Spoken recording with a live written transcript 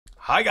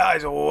Hi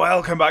guys,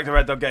 welcome back to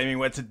Red Dog Gaming,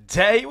 where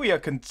today we are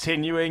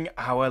continuing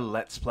our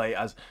Let's Play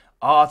as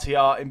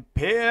RTR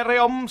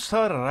Imperium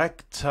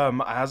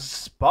Surrectum as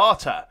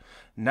Sparta.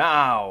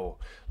 Now,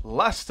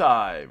 last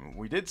time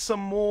we did some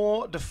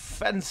more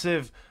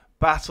defensive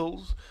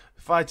battles,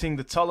 fighting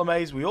the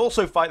Ptolemies. We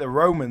also fight the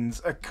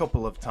Romans a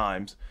couple of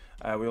times.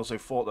 We also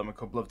fought them a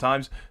couple of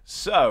times.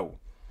 So,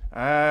 we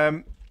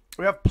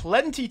have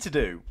plenty to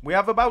do. We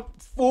have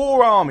about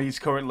 4 armies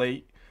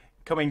currently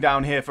coming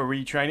down here for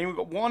retraining. We've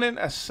got one in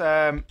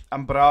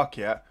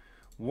Ambracia,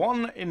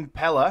 one in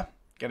Pella,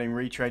 getting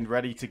retrained,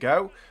 ready to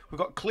go. We've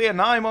got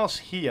Cleonymos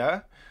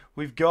here.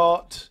 We've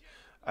got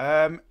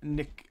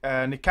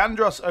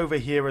Nicandros over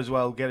here as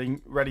well,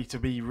 getting ready to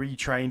be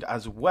retrained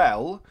as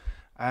well.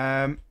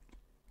 And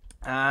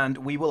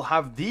we will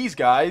have these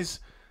guys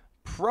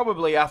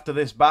probably after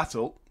this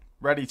battle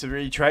ready to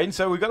retrain.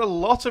 So we've got a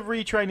lot of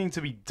retraining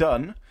to be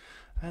done.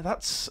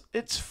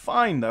 It's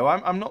fine though.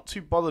 I'm not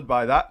too bothered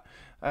by that.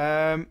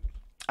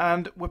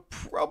 And we're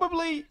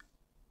probably...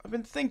 I've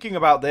been thinking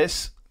about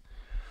this.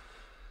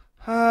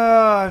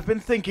 And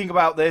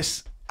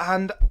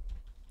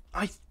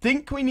I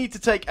think we need to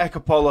take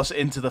Epeiros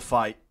into the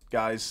fight,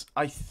 guys.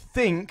 I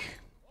think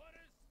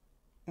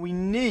we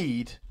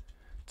need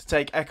to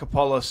take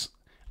Epeiros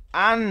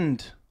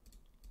and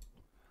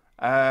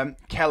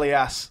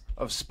Kelias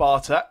of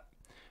Sparta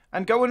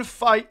and go and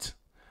fight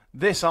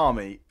this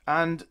army.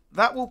 And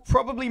that will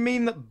probably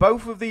mean that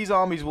both of these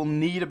armies will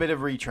need a bit of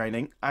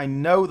retraining. I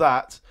know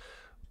that.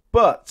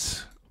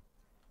 But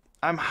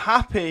I'm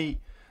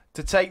happy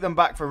to take them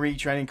back for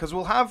retraining because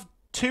we'll have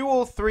 2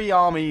 or 3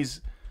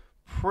 armies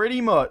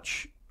pretty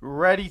much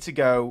ready to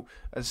go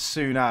as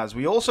soon as.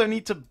 We also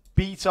need to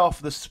beat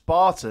off the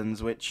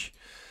Spartans, which...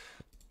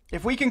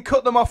 if we can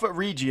cut them off at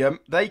Rhegium,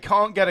 they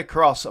can't get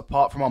across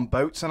apart from on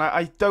boats, and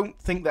I don't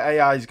think the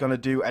AI is going to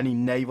do any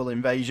naval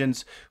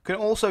invasions. We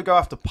can also go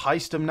after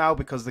Paestum now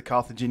because the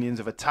Carthaginians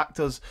have attacked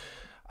us.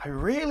 I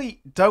really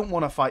don't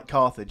want to fight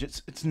Carthage.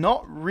 It's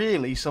not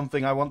really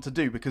something I want to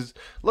do because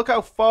look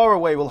how far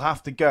away we'll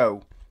have to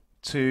go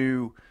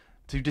to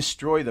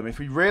destroy them. If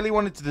we really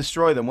wanted to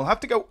destroy them, we'll have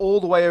to go all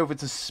the way over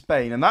to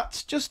Spain, and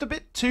that's just a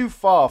bit too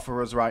far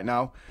for us right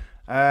now.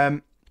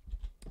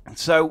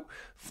 So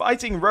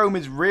fighting Rome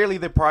is really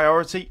the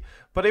priority,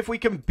 but if we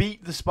can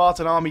beat the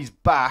Spartan armies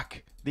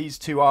back, these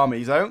 2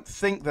 armies, I don't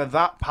think they're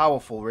that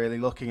powerful really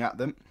looking at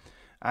them,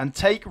 and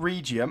take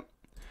Rhegium,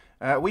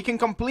 we can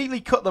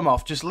completely cut them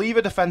off, just leave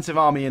a defensive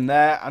army in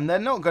there, and they're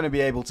not going to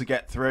be able to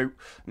get through,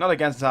 not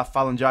against our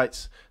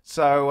phalangites,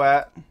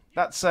 so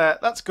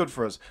that's good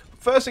for us.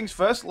 First things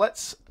first,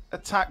 let's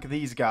attack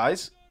these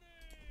guys.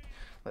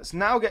 Let's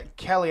now get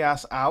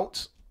Kelias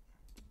out.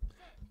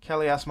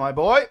 Kelias, my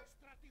boy.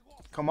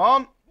 Come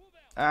on.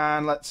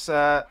 And let's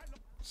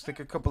stick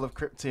a couple of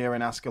Cryptia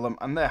in Asculum,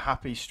 and they're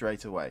happy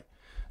straight away.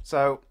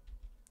 So,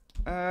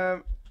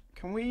 can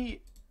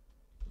we...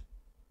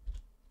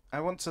 I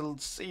want to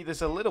see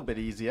this a little bit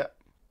easier.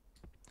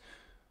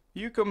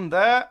 You come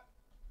there.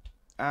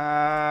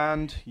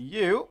 And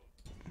you.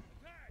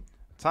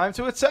 Time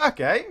to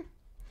attack, eh?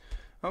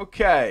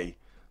 Okay.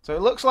 So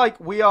it looks like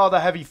we are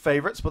the heavy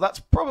favourites, but that's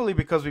probably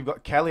because we've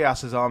got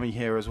Kelias's army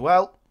here as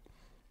well.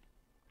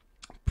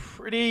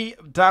 Pretty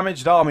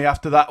damaged army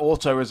after that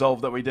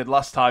auto-resolve that we did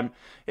last time.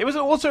 It was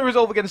an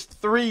auto-resolve against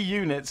 3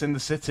 units in the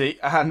city,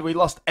 and we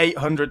lost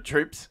 800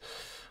 troops.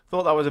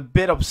 Thought that was a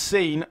bit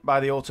obscene by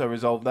the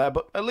auto-resolve there,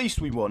 but at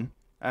least we won.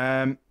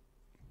 And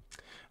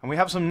we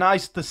have some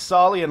nice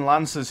Thessalian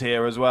lancers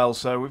here as well,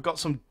 so we've got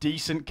some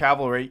decent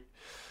cavalry.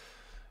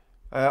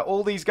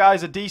 All these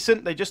guys are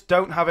decent, they just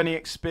don't have any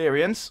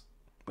experience,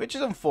 which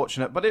is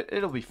unfortunate, but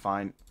it'll be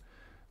fine.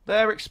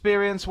 Their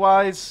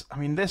experience-wise, I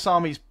mean, this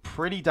army's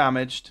pretty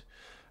damaged.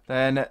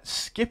 Then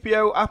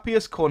Scipio,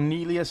 Appius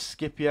Cornelius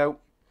Scipio.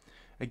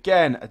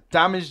 Again, a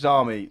damaged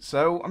army,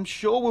 so I'm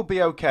sure we'll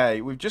be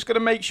okay. We've just got to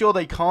make sure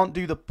they can't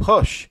do the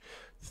push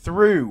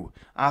through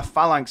our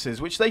phalanxes,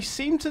 which they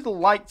seem to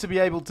like to be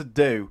able to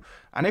do.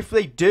 And if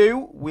they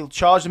do, we'll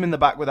charge them in the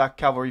back with our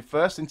cavalry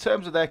first. In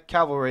terms of their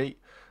cavalry,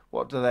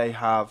 what do they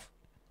have?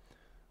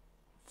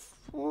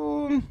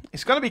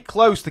 It's going to be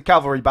close to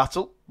cavalry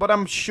battle, but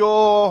I'm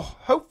sure,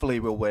 hopefully,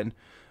 we'll win.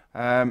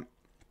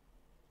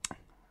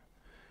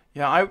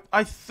 Yeah,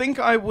 I think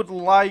I would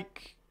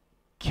like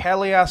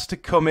Kelias to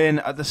come in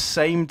at the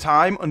same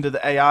time under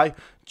the AI,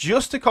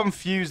 just to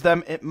confuse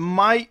them. It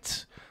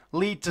might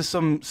lead to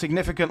some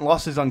significant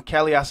losses on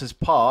Kelias's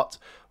part,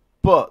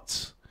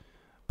 but,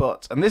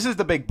 and this is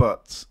the big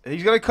but,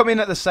 he's going to come in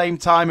at the same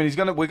time,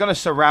 and we're going to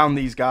surround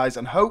these guys,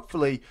 and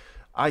hopefully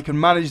I can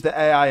manage the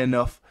AI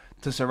enough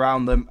to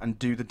surround them and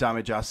do the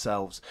damage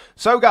ourselves.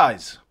 So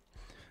guys,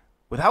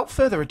 without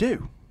further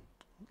ado,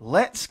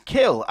 let's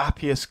kill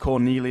Appius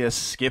Cornelius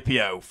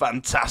Scipio.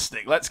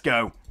 Fantastic, let's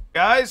go.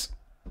 Guys.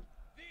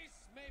 This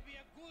may be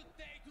a good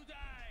day to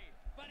die,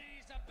 but it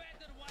is a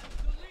better one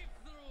to live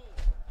through.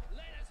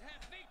 Let us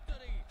have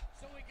victory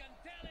so we can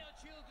tell our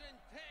children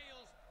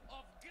tales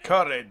of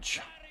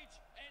courage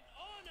and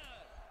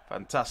honor.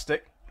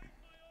 Fantastic.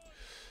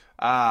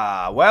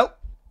 Well,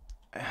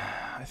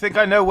 I think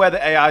I know where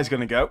the AI is going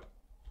to go.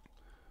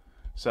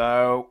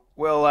 So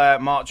we'll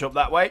march up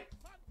that way.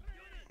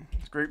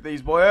 Let's group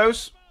these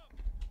boyos.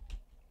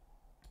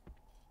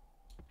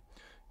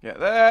 Get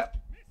there.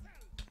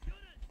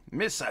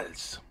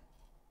 Missiles.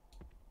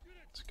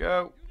 Let's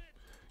go.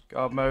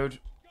 Guard mode.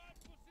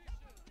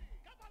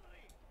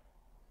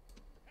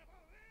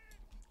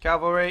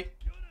 Cavalry.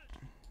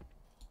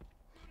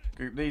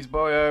 Group these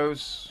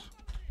boyos.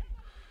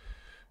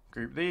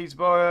 Group these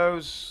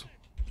boyos.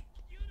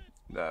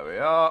 There we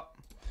are.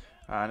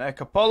 And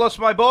Epeiros,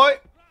 my boy.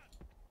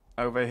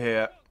 Over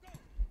here.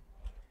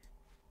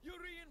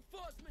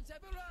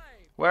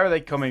 Where are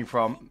they coming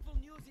from?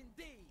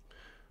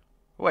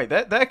 Wait,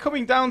 they're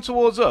coming down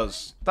towards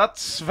us.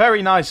 That's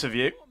very nice of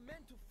you.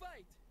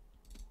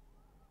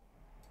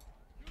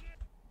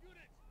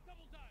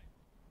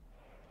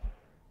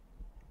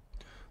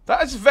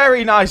 That is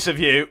very nice of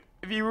you.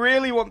 If you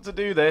really want to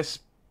do this,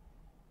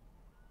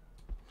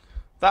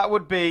 that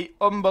would be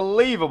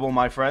unbelievable,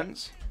 my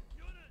friends.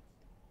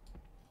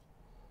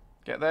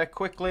 Get there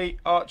quickly,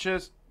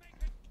 archers.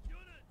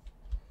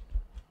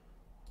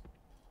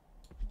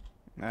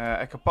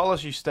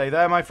 Epeiros, you stay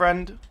there, my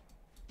friend.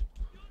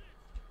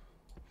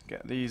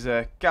 Get these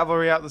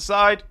cavalry out the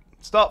side.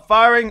 Start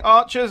firing,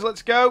 archers,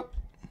 let's go.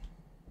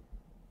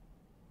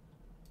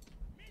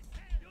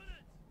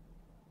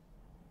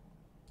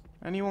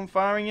 Anyone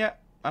firing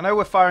yet? I know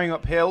we're firing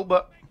uphill,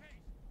 but...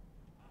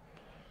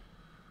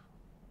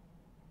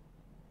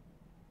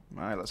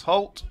 Alright, let's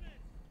halt.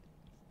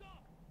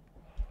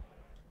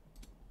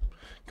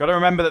 Got to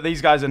remember that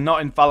these guys are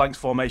not in phalanx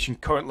formation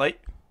currently.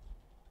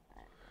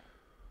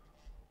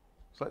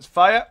 So let's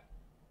fire.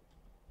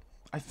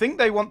 I think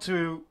they want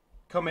to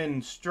come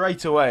in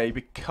straight away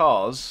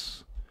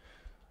because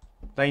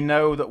they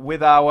know that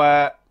with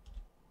our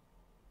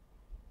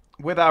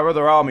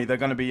other army they're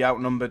going to be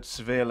outnumbered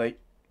severely.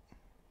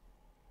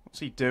 What's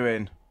he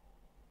doing?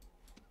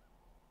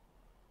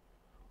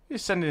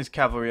 He's sending his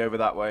cavalry over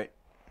that way.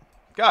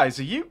 Guys,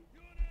 are you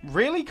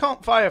really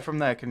can't fire from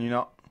there, can you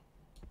not?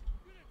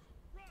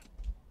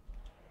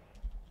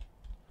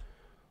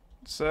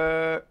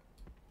 So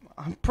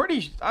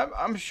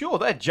I'm sure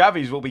their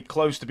Javies will be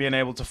close to being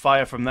able to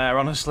fire from there,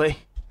 honestly.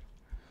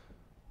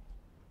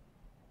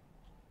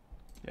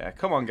 Yeah,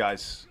 come on,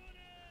 guys.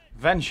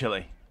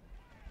 Eventually.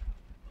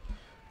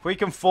 If we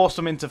can force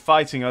them into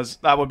fighting us,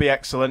 that would be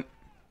excellent.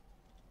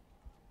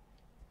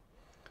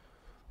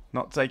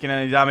 Not taking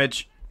any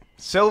damage.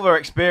 Silver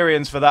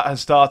experience for that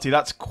Hastati.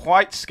 That's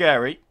quite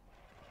scary.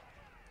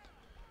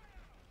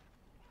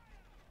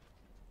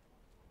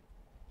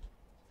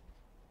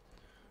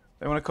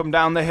 They want to come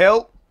down the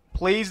hill?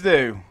 Please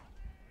do.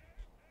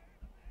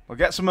 We'll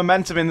get some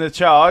momentum in the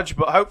charge,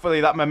 but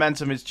hopefully that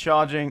momentum is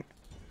charging.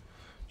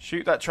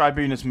 Shoot that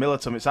Tribunus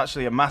Militum. It's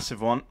actually a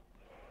massive one.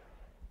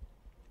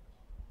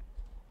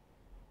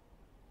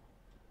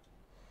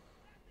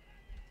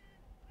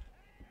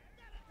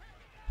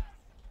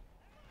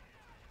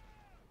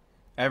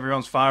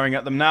 Everyone's firing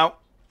at them now.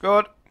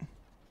 Good.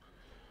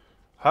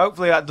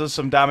 Hopefully that does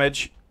some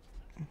damage.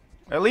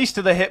 At least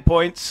to the hit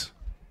points.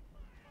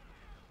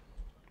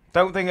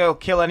 Don't think it'll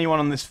kill anyone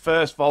on this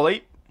first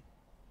volley.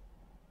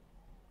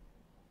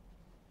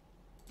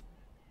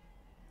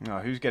 Oh,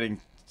 who's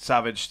getting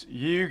savaged?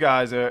 You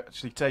guys are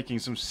actually taking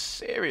some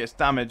serious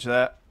damage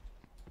there.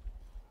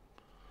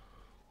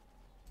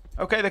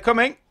 Okay, they're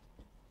coming.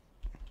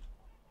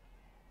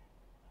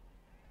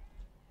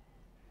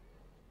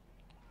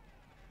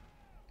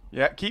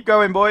 Yeah, keep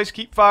going, boys.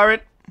 Keep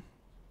firing.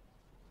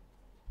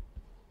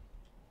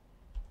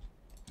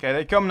 Okay,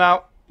 they come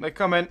now. They're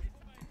coming.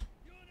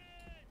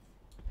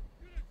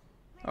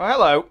 Oh,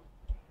 hello.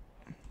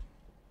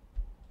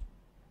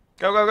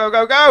 Go, go, go,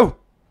 go, go!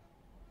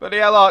 Bloody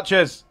hell,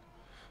 archers.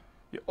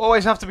 You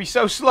always have to be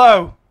so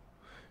slow.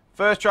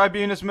 First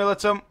Tribunus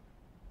Militum.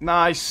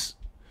 Nice.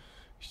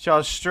 He's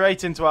charged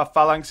straight into our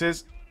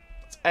phalanxes.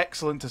 That's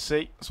excellent to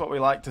see. That's what we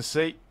like to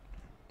see.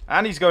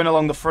 And he's going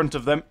along the front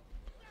of them.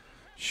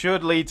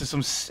 Should lead to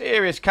some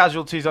serious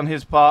casualties on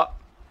his part.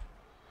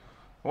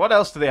 What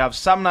else do they have?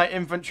 Samnite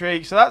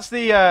infantry. So that's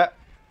the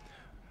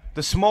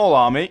small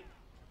army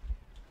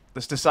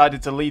that's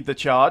decided to lead the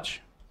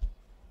charge.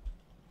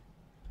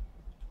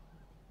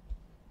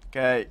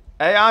 Okay,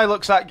 AI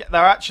looks like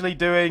they're actually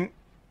doing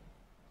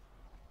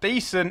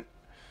decent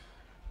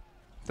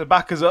to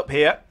back us up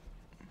here.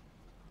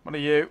 What are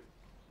you?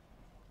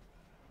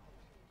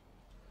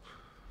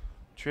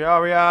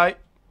 Triarii.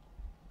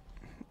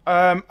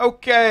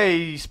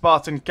 Okay,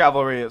 Spartan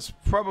cavalry. It's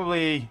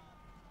probably...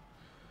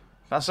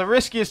 That's the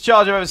riskiest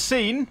charge I've ever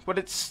seen, but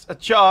it's a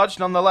charge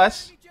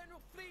nonetheless.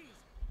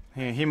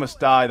 He must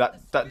die.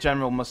 That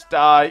general must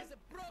die.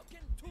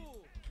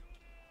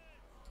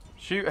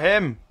 Shoot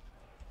him.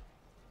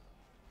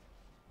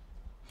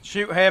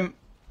 Shoot him.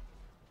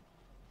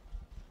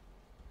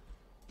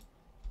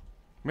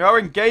 We are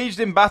engaged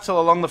in battle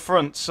along the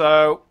front,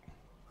 so...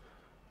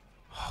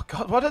 Oh,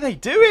 God, what are they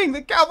doing?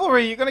 The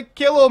cavalry! You're going to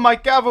kill all my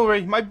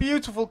cavalry. My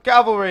beautiful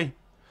cavalry.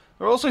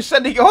 They're also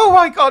sending... Oh,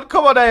 my God,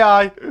 come on,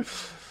 AI.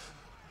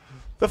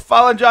 The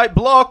Phalangite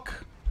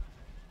block.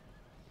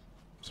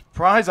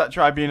 Surprised that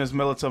Tribunus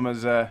Militum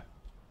is... Okay,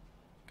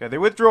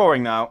 they're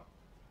withdrawing now.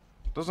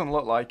 Doesn't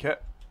look like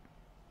it.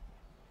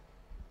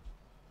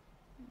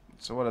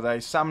 So what are they?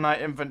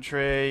 Samnite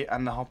infantry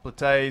and the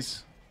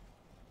hoplites.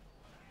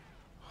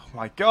 Oh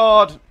my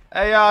god.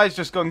 AI's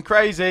just gone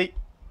crazy.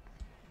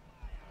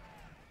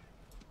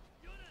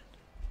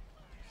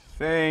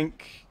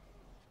 Think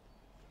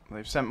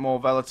they've sent more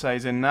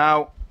velites in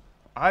now.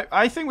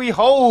 I think we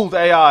hold,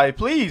 AI.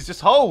 Please,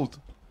 just hold.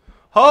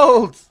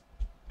 Hold.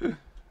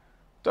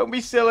 Don't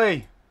be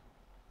silly.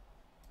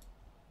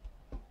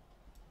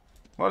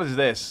 What is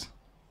this?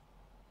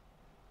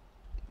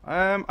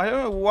 I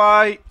don't know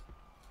why.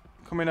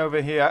 Coming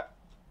over here.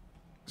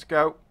 Let's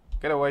go.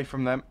 Get away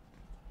from them.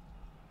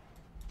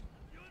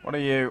 What are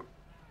you?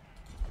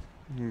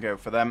 You can go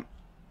for them.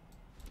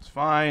 It's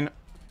fine.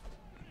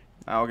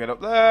 Now we'll get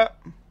up there.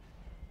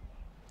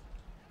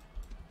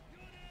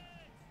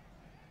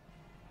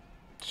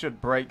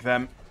 Should break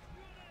them.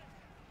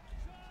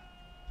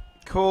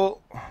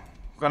 Cool.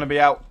 Gonna be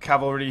out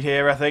cavalry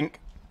here, I think.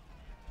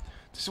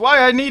 This is why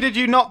I needed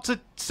you not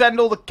to send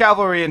all the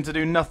cavalry in to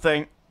do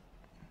nothing.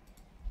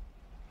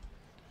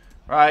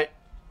 Right.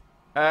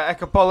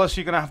 Ecopolis,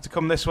 you're gonna have to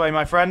come this way,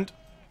 my friend.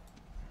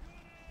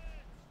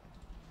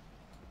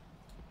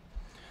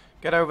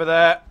 Get over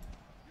there.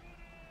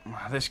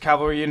 This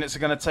cavalry units are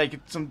going to take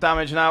some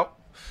damage now.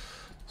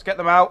 Let's get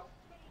them out.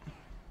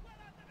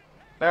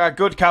 They are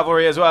good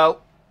cavalry as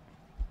well.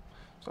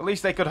 So at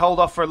least they could hold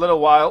off for a little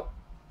while.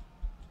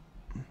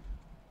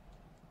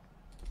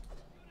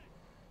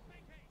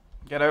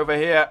 Get over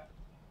here.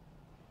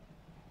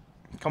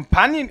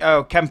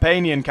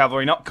 Campanian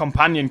cavalry, not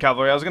companion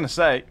cavalry, I was going to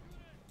say.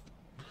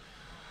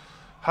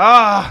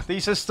 Ah,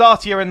 these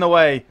Hastati are in the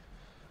way.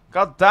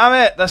 God damn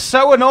it, they're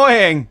so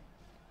annoying.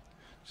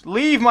 Just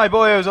leave my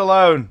boyos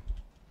alone.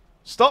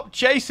 Stop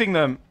chasing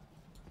them.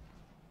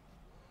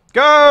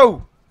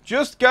 Go!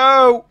 Just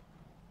go!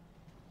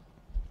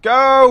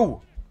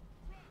 Go!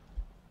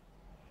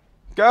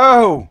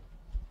 Go!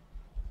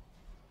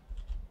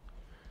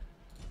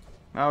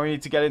 Now we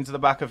need to get into the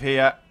back of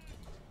here.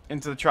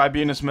 Into the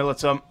Tribunus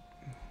Militum.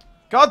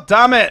 God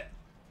damn it!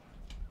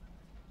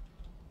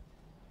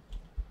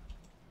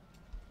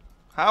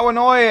 How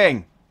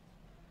annoying!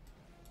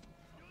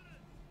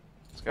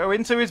 Let's go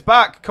into his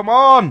back. Come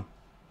on!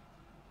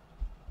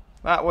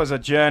 That was a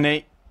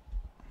journey.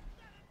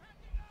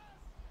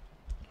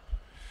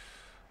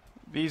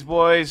 These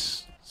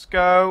boys, let's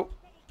go.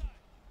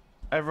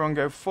 Everyone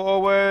go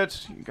forward.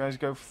 You guys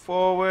go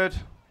forward.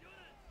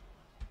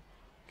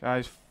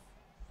 Guys,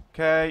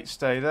 okay,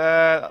 stay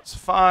there. That's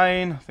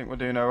fine. I think we're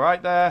doing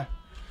alright there.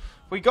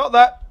 We got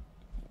that.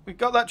 We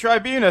got that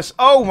Tribunus.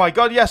 Oh my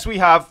god, yes we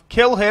have.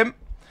 Kill him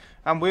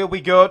and we'll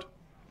be good.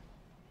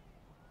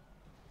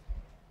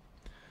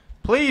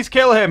 Please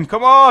kill him.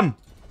 Come on.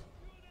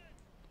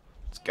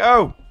 Let's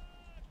go.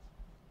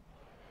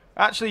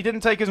 Actually,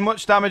 didn't take as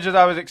much damage as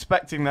I was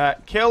expecting there.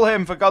 Kill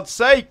him, for God's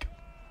sake.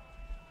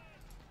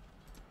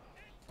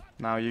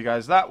 Now you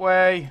guys that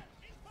way.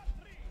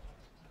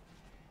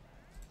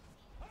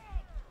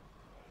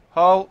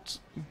 Halt.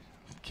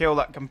 Kill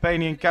that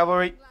companion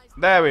cavalry.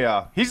 There we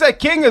are. He's their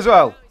king as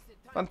well.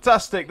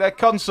 Fantastic. Their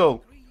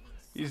consul.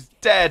 He's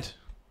dead.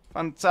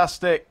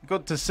 Fantastic.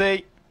 Good to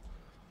see.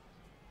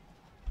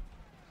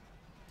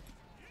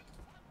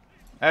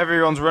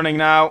 Everyone's running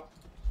now.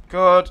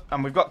 Good.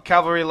 And we've got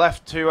cavalry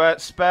left to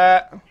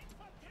spare.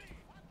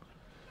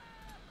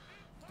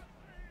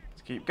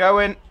 Let's keep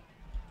going.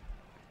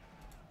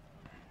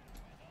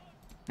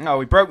 Oh,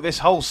 we broke this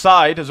whole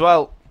side as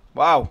well.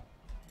 Wow.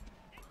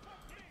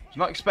 I was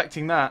not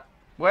expecting that.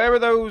 Where are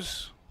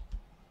those?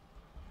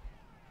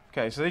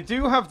 Okay, so they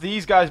do have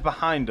these guys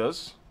behind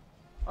us.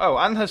 Oh,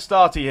 and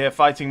Hastati here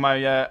fighting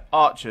my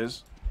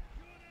archers.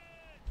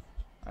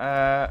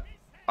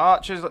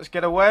 Archers, let's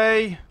get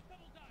away.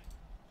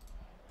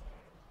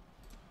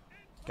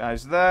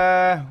 Guys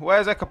there.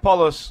 Where's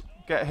Ecopolis?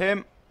 Get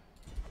him.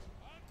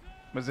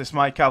 Was this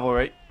my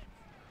cavalry?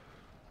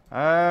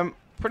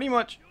 Pretty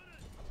much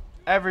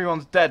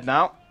everyone's dead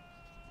now.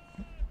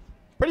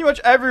 Pretty much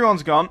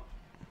everyone's gone.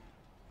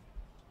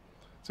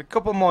 There's a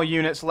couple more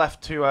units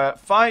left to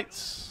fight.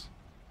 Let's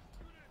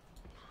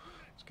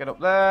get up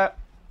there.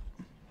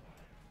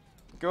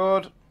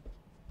 Good.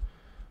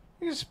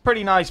 It's a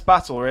pretty nice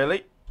battle,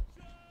 really.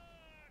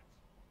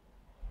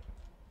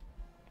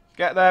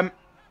 Get them.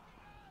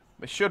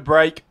 They should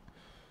break.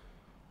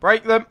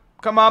 Break them.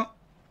 Come on.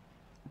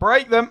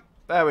 Break them.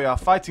 There we are.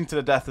 Fighting to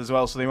the death as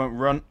well, so they won't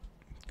run.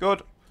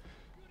 Good.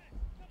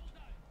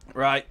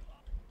 Right.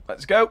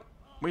 Let's go.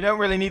 We don't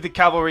really need the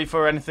cavalry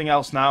for anything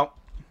else now.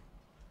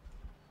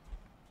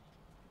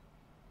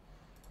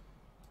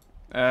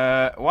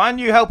 Why aren't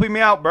you helping me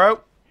out,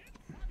 bro?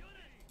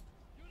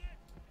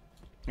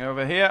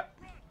 Over here.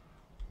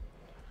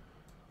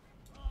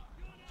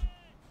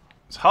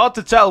 It's hard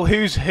to tell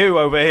who's who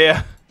over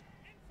here.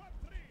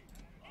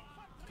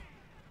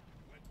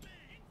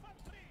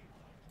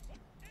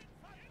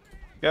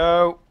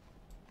 Go.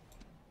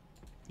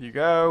 You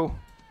go.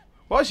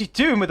 What is he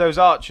doing with those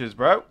archers,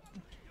 bro?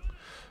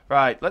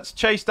 Right, let's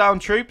chase down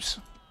troops.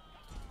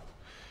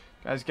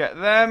 Guys,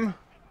 get them.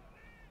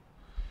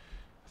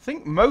 I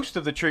think most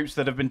of the troops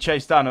that have been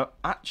chased down are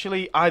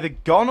actually either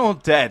gone or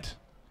dead.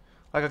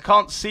 Like, I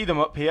can't see them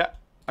up here.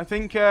 I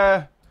think,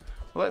 well,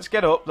 let's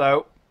get up,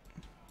 though.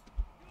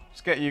 Let's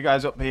get you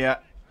guys up here.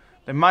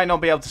 They might not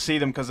be able to see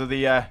them because of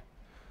the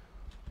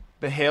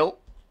hill.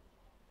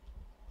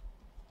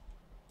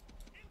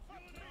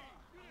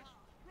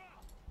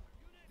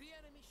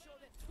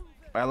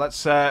 Well,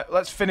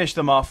 let's finish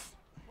them off.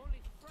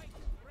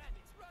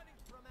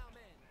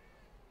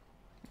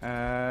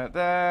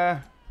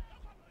 There.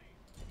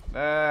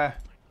 There.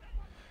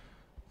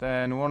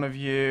 Then one of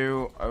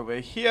you over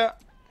here.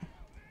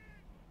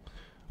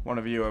 One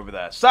of you over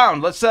there.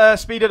 Sound. Let's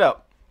speed it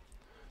up.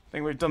 I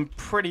think we've done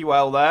pretty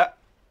well there.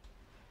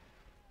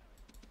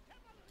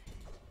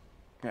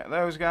 Get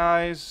those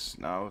guys.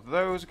 No,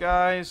 those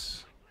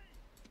guys.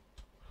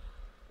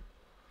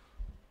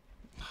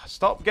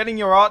 Stop getting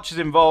your archers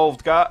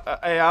involved,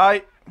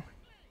 AI.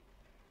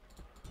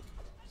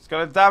 It's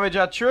going to damage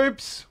our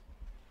troops.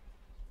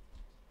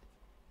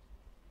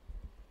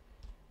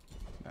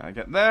 I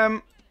get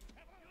them.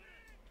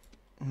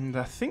 And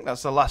I think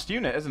that's the last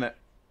unit, isn't it?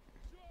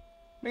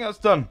 I think that's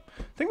done.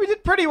 I think we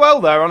did pretty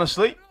well there,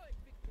 honestly.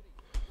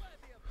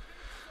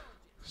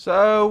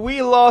 So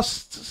we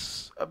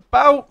lost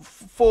about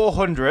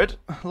 400.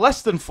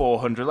 Less than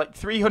 400, like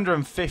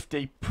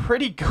 350.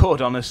 Pretty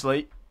good,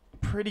 honestly.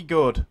 Pretty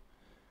good.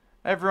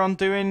 Everyone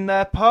doing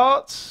their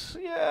parts?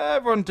 Yeah,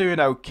 everyone doing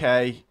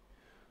okay.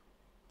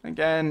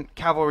 Again,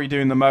 cavalry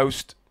doing the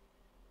most.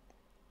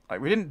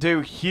 Like, we didn't do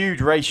huge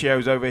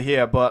ratios over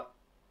here, but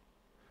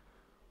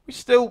we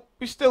still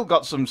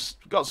got some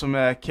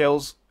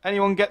kills.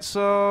 Anyone get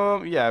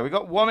some? Yeah, we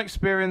got one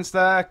experience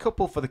there, a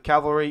couple for the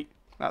cavalry.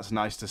 That's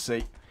nice to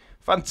see.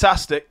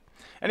 Fantastic.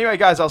 Anyway,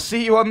 guys, I'll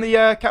see you on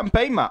the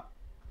campaign map.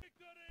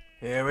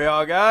 Here we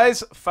are,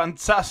 guys.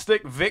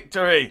 Fantastic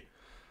victory.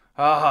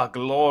 Ah,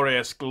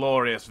 glorious,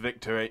 glorious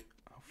victory.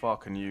 How far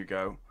can you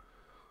go?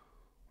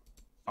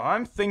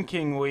 I'm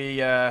thinking we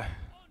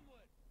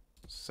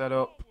set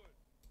up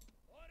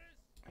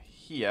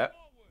here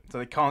so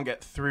they can't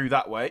get through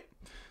that way.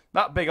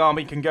 That big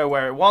army can go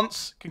where it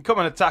wants, can come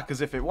and attack us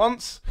if it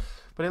wants,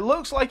 but it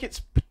looks like it's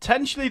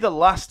potentially the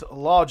last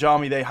large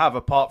army they have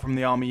apart from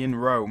the army in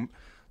Rome,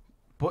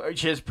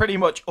 which is pretty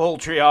much all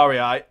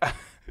Triarii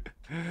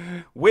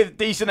with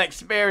decent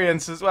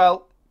experience as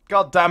well.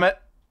 God damn it.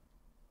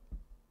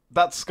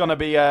 That's gonna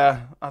be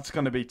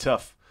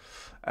tough.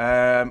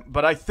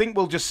 But I think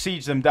we'll just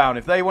siege them down.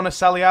 If they want to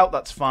sally out,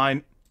 that's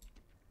fine.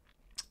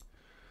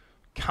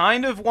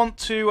 Kind of want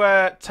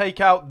to take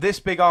out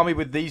this big army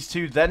with these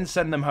two, then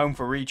send them home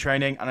for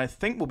retraining, and I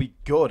think we'll be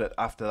good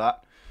after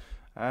that.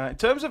 In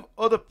terms of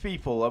other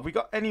people, have we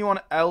got anyone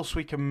else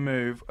we can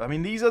move? I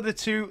mean, these are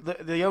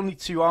the only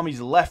two armies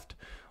left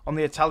on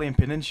the Italian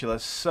peninsula,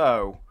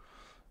 so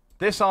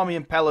this army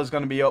in Pella is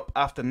going to be up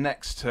after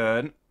next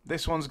turn.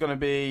 This one's going to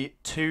be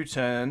 2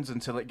 turns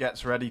until it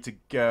gets ready to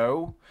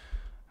go.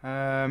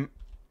 I'm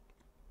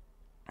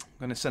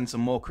going to send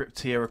some more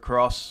Cryptia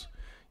across.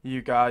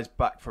 You guys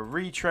back for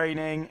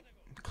retraining.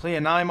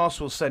 Cleonymos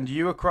will send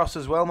you across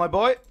as well, my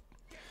boy.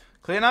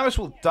 Cleonymos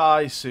will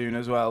die soon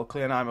as well.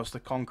 Cleonymos the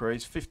Conqueror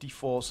is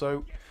 54,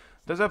 so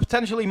there's a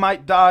potentially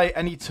might die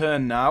any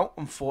turn now,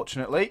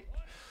 unfortunately.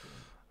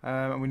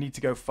 And we need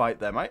to go fight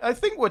them. I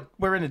think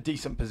we're in a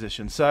decent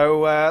position. So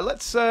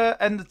let's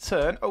end the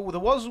turn. Oh, there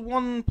was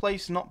one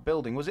place not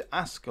building. Was it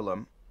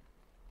Asculum?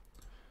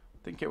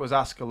 I think it was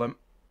Asculum.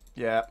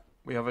 Yeah,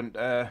 we haven't...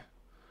 got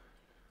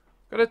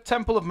a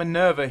Temple of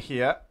Minerva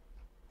here.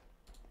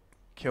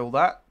 Kill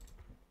that.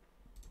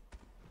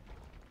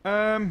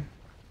 I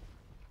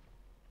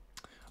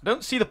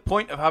don't see the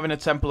point of having a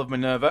Temple of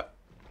Minerva.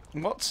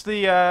 What's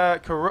the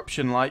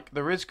corruption like?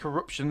 There is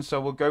corruption, so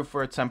we'll go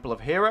for a Temple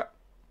of Hera.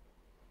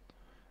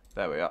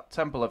 There we are.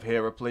 Temple of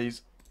Hera,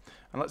 please.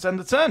 And let's end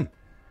the turn.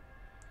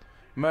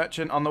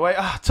 Merchant on the way.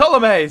 Ah,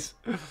 Ptolemies!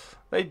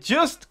 They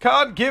just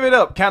can't give it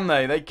up, can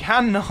they? They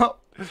cannot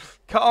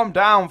calm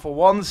down for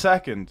 1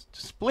 second.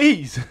 Just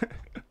please.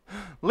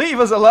 Leave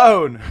us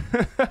alone.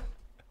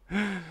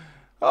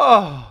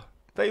 Oh,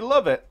 they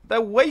love it. They're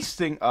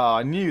wasting... Oh,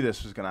 I knew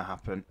this was going to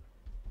happen.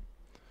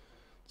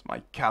 It's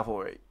my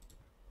cavalry.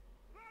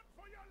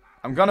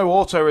 I'm going to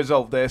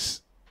auto-resolve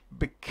this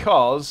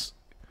because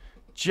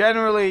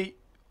generally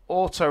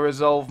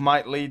auto-resolve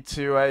might lead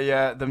to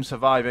them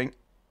surviving.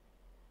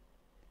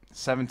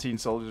 17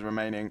 soldiers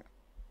remaining.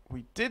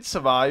 We did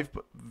survive,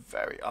 but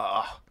very...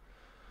 Ah.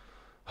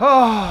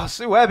 Oh,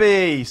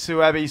 Suebi!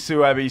 Suebi,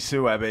 Suebi,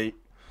 Suebi.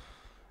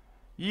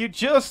 You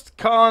just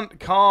can't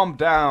calm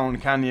down,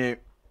 can you?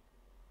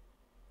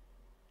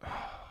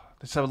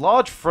 There's a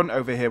large front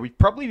over here. We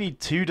probably need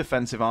 2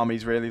 defensive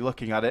armies, really,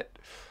 looking at it.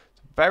 It's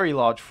a very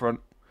large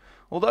front.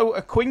 Although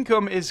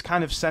Aquincum is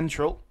kind of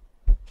central.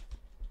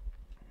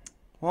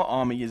 What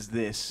army is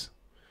this?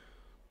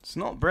 It's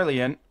not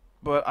brilliant,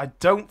 but I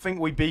don't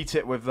think we beat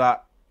it with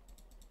that.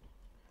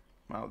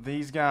 Well,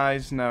 these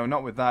guys, no,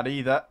 not with that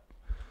either.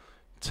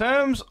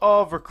 terms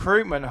of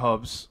recruitment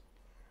hubs,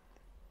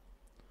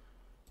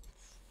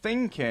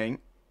 thinking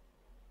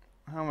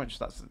how much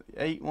that's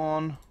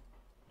 8-1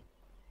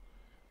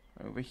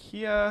 over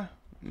here.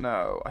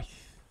 No, I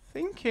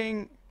think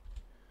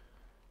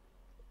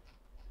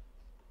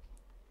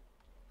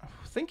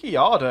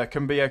Iada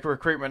can be a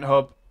recruitment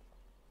hub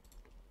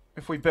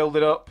if we build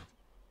it up.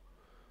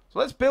 So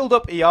let's build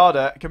up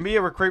Iada. It can be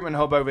a recruitment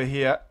hub over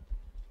here.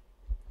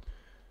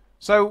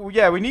 So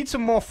yeah, we need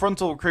some more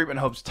frontal recruitment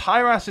hubs.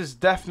 Tyras is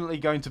definitely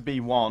going to be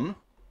one.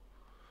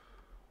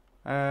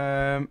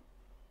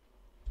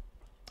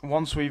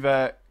 Once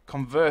we've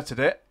converted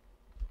it.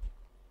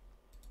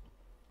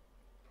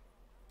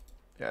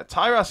 Yeah,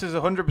 Tyras is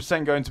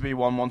 100% going to be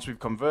one once we've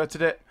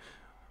converted it.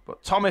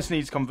 But Thomas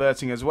needs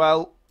converting as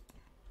well.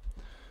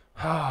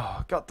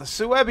 Oh, got the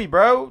Suebi,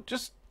 bro.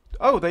 Just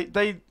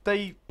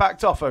they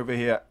backed off over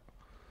here.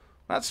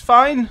 That's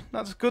fine.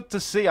 That's good to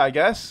see, I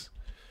guess.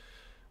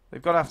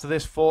 They've gone after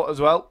this fort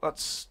as well.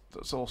 That's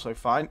also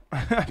fine.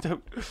 I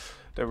don't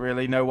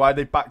really know why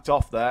they backed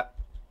off there.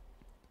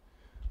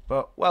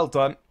 But well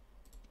done.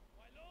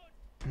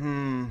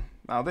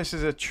 Now this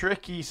is a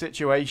tricky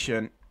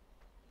situation.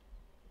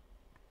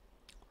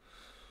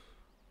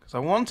 Because I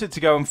wanted to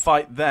go and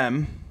fight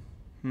them.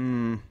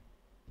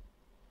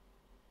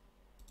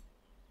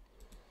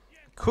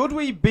 Could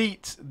we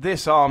beat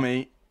this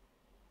army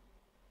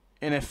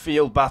in a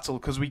field battle?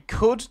 Because we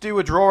could do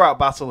a draw-out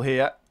battle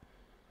here.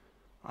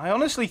 I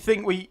honestly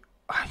think we...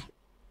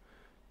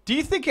 Do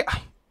you think it...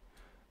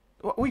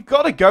 We've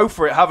got to go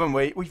for it, haven't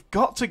we? We've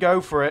got to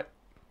go for it.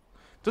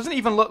 Doesn't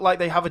even look like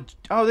they have a...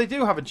 Oh, they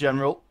do have a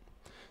general.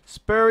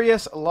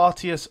 Spurius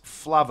Latius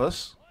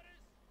Flavus.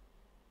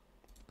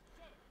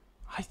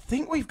 I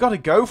think we've got to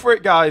go for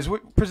it, guys. We're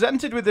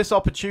presented with this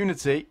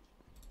opportunity.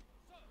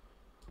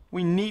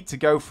 We need to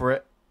go for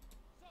it.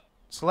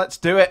 So let's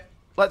do it.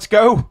 Let's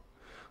go.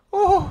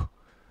 Oh.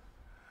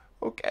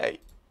 Okay.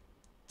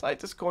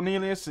 Titus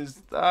Cornelius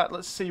is that.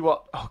 Let's see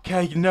what...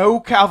 Okay, no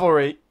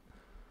cavalry.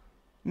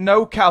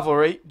 No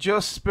cavalry.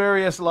 Just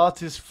Spurius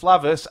Latius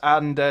Flavus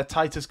and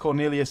Titus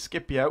Cornelius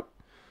Scipio.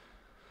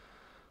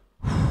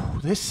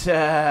 This...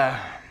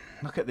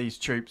 Look at these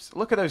troops.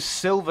 Look at those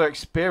silver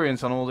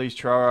experience on all these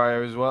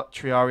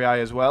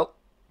Triarii as well.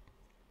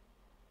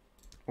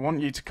 I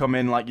want you to come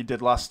in like you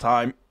did last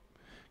time.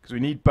 Because we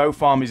need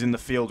both armies in the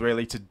field,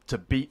 really, to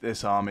beat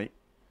this army.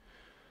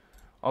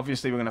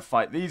 Obviously, we're going to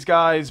fight these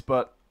guys,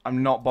 but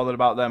I'm not bothered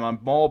about them. I'm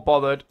more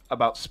bothered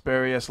about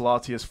Spurius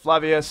Latius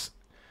Flavius.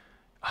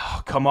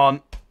 Oh, come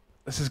on.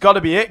 This has got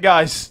to be it,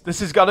 guys.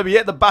 This has got to be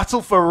it. The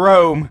battle for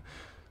Rome.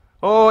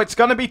 Oh, it's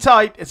going to be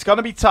tight. It's going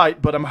to be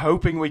tight, but I'm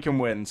hoping we can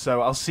win.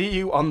 So I'll see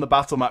you on the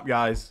battle map,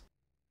 guys.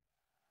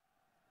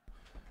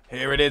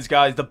 Here it is,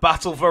 guys. The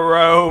battle for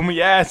Rome.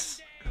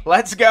 Yes.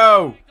 Let's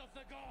go.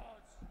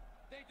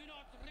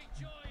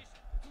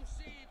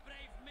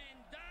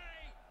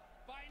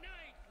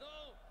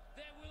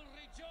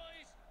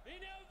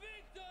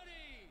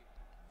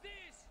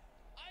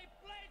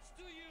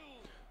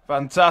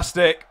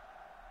 Fantastic.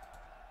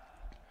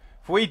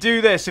 If we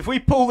do this, if we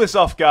pull this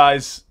off,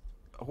 guys,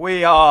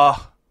 we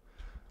are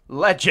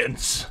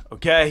legends,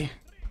 okay?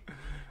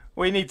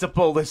 We need to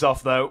pull this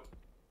off, though.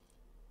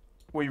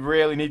 We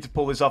really need to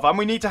pull this off. And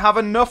we need to have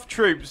enough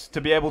troops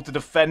to be able to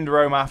defend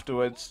Rome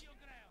afterwards.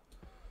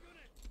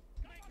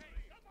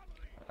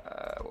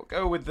 We'll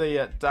go with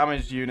the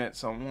damaged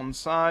units on one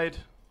side.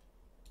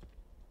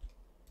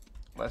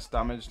 Less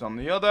damaged on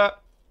the other.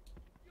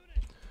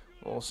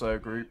 Also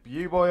group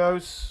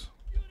Euboios.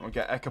 We'll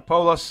get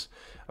Ecopolis.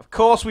 Of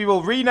course, we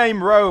will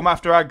rename Rome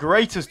after our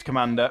greatest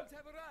commander,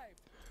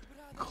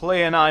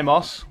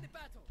 Cleonymos.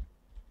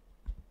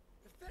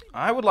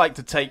 I would like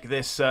to take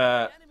this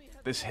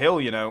this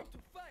hill, you know.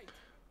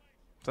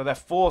 So they're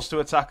forced to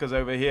attack us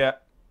over here.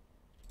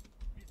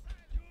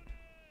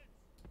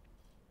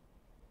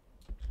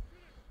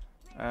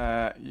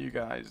 You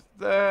guys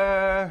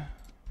there.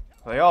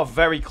 They are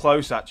very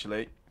close,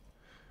 actually.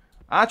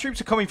 Our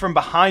troops are coming from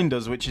behind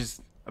us, which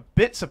is a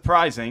bit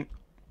surprising.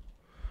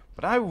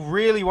 But I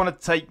really want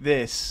to take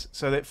this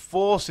so that it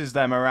forces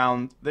them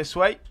around this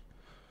way.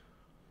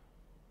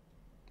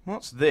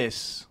 What's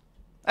this?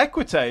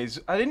 Equites.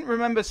 I didn't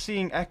remember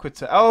seeing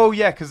Equites. Oh,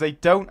 yeah, because they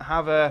don't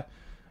have a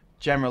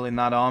general in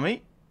that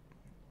army.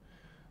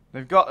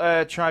 They've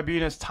got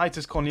Tribunus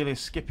Titus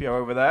Cornelius Scipio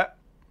over there.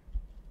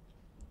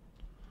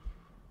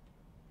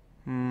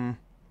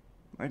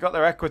 They got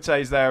their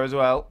Equites there as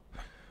well.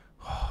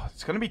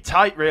 It's going to be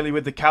tight, really,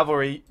 with the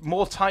cavalry.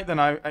 More tight than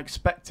I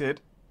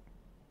expected.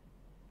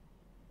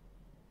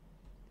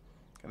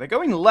 They're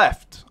going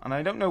left, and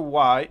I don't know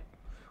why.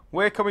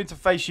 We're coming to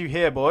face you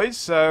here, boys,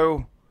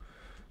 so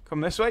come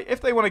this way.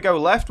 If they want to go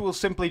left, we'll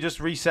simply just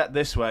reset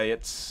this way.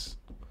 It's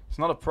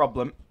not a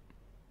problem.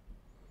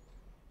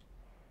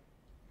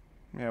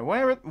 Yeah,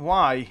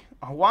 why?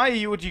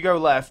 Why would you go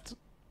left?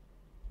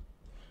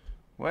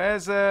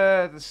 Where's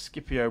the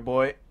Scipio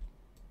boy?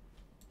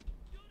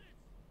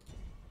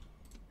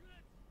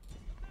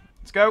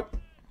 Let's go.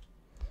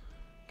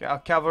 Get our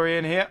cavalry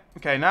in here.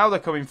 Okay, now they're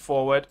coming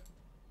forward.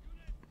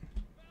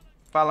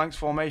 Phalanx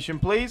formation,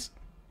 please.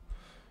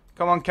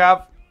 Come on,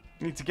 Cav.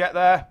 Need to get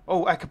there.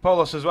 Oh,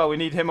 Epeiros as well. We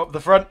need him up the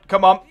front.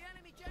 Come on.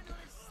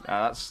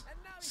 That's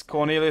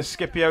Cornelius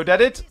Scipio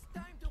deaded.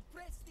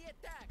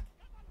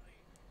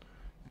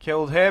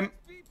 Killed him.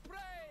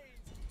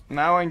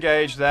 Now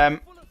engage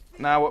them.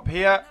 Now up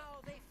here.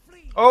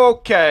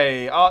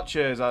 Okay,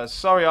 archers.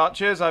 Sorry,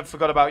 archers. I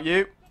forgot about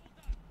you.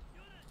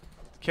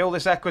 Kill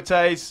this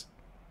Equites.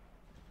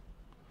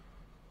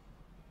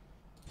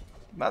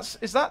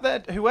 Is that their...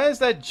 Where's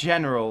their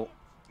general?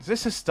 Is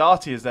this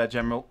Astarte as their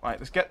general? Right,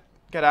 let's get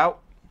out.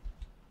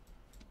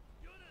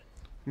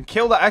 And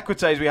kill that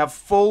Equites. We have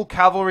full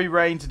cavalry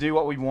reign to do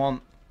what we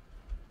want.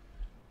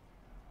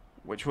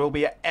 Which will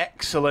be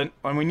excellent.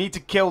 And we need to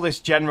kill this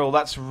general.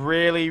 That's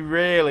really,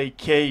 really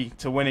key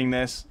to winning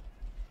this.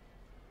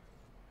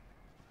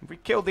 Have we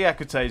killed the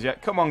Equites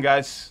yet? Come on,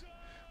 guys.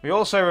 We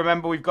also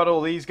remember we've got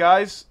all these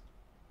guys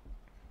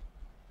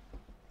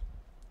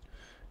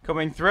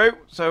coming through.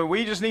 So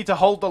we just need to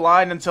hold the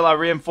line until our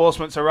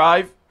reinforcements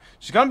arrive.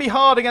 It's going to be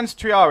hard against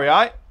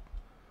Triarii.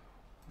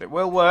 It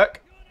will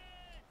work.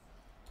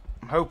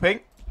 I'm hoping.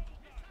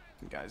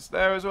 You guys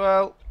there as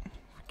well.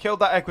 Killed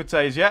that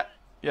Equites yet?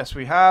 Yes,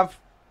 we have.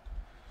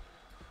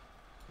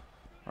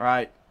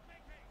 Right.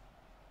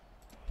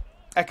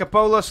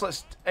 Epeiros,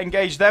 let's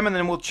engage them and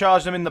then we'll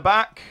charge them in the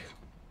back.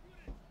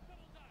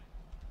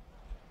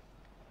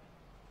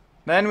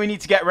 Then we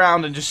need to get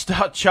round and just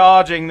start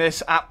charging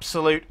this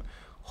absolute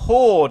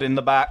horde in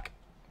the back.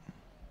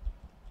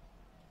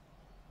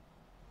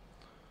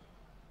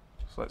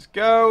 So let's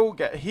go,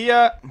 get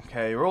here.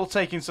 Okay, we're all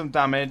taking some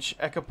damage.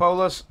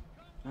 Epeiros,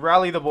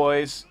 rally the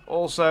boys.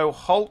 Also,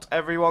 halt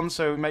everyone,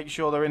 so make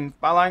sure they're in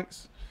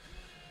phalanx.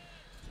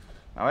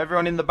 Now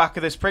everyone in the back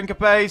of this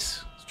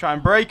Principes. Let's try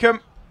and break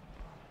them.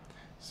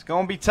 It's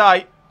going to be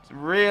tight. It's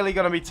really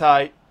going to be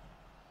tight.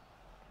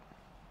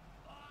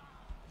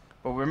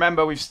 But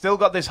remember, we've still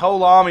got this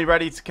whole army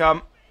ready to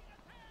come.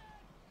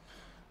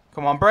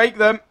 Come on, break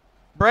them.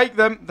 Break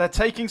them. They're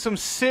taking some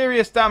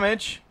serious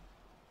damage.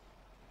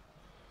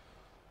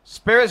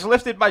 Spirits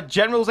lifted by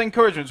generals'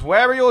 encouragements.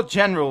 Where are your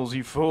generals,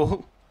 you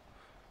fool?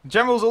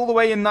 Generals all the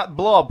way in that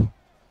blob.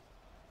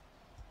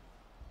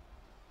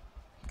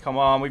 Come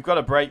on, we've got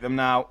to break them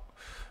now.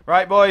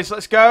 Right, boys,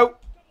 let's go.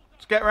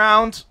 Let's get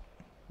round.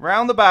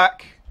 Round the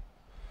back.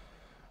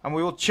 And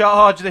we will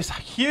charge this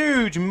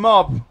huge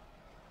mob.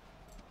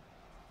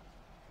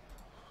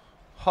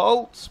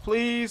 Halt,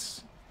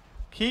 please.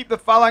 Keep the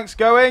phalanx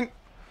going.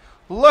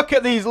 Look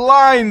at these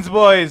lines,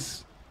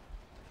 boys.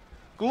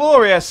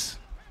 Glorious.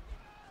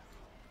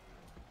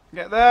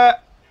 Get there.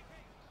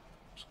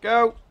 Let's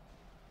go.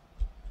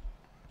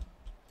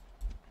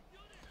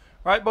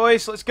 Right,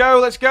 boys, let's go,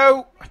 let's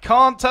go. I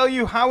can't tell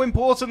you how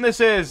important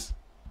this is.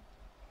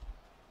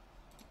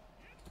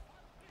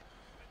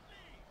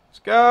 Let's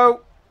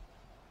go.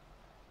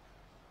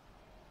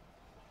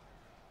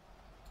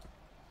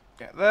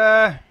 Get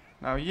there.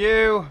 Now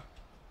you.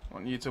 I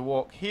want you to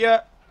walk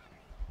here.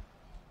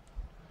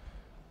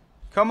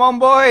 Come on,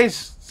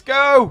 boys. Let's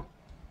go.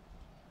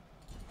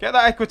 Get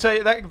that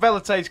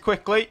Velites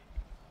quickly.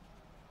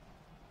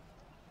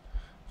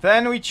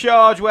 Then we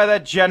charge where their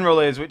general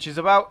is, which is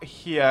about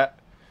here.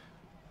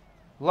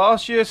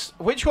 Lartius.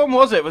 Which one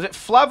was it? Was it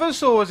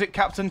Flavus or was it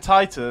Captain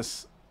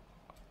Titus?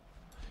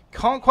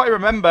 Can't quite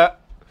remember.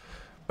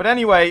 But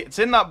anyway, it's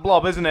in that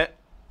blob, isn't it?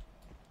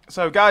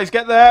 So, guys,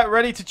 get there.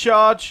 Ready to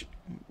charge.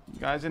 You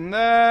guys in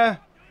there.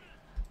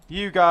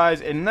 You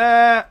guys in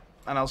there.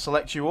 And I'll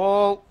select you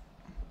all.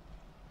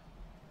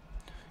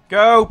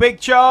 Go. Big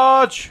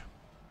charge.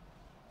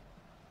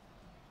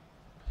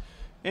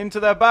 Into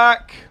their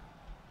back.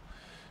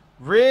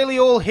 Really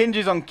all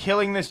hinges on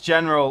killing this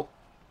general.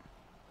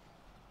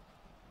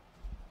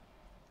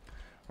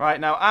 Right,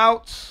 now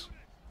out.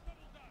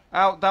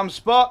 Out, damn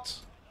spot.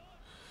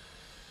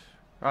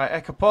 Right,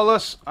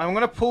 Epeiros, I'm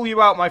going to pull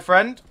you out, my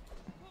friend.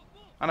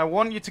 And I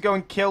want you to go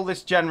and kill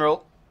this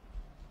general.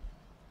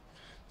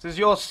 This is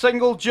your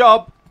single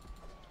job.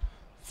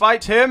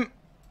 Fight him.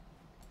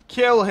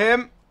 Kill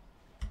him.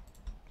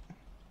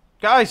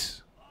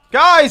 Guys.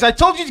 Guys, I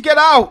told you to get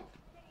out.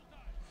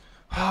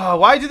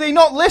 Why do they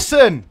not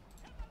listen?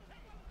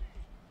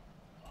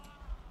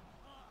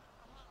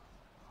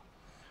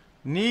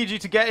 Need you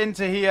to get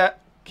into here.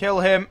 Kill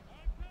him.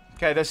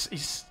 Okay,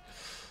 he's...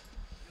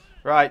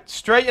 Right,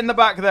 straight in the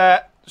back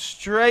there.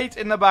 Straight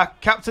in the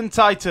back. Captain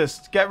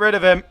Titus. Get rid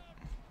of him.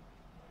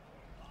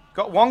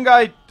 Got one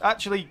guy,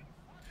 actually.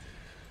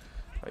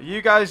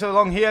 You guys are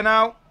along here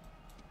now.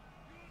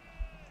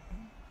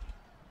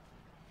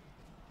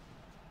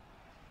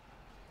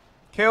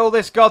 Kill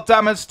this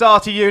goddamn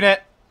Astarte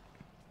unit.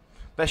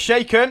 They're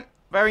shaken.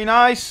 Very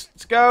nice.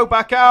 Let's go.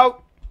 Back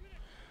out.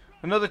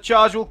 Another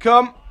charge will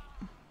come.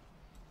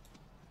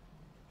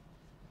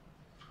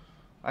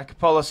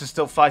 Epeiros is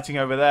still fighting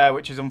over there,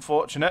 which is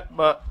unfortunate,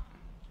 but...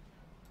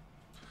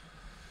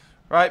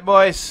 Right,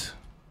 boys.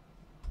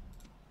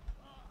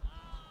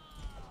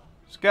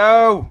 Let's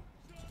go.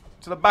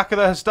 To the back of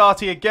the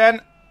Astarte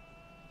again.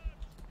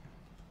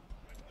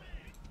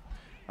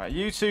 Right,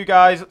 you two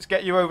guys, let's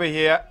get you over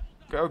here.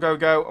 Go, go,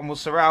 go, and we'll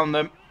surround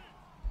them.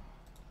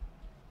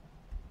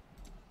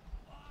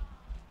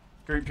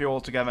 Group you all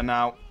together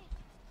now.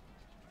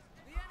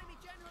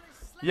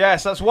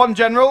 Yes, that's one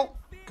general.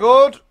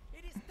 Good.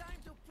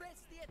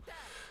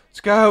 Let's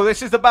go.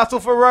 This is the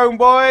battle for Rome,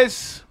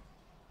 boys.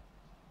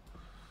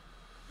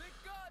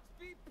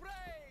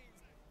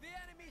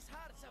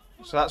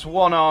 So that's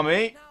one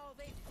army.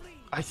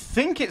 I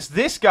think it's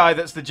this guy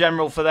that's the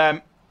general for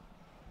them.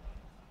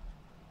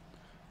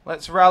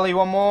 Let's rally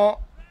one more.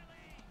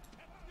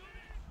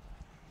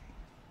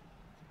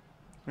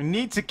 We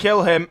need to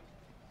kill him.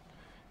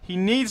 He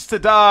needs to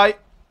die.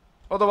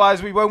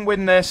 Otherwise, we won't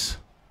win this.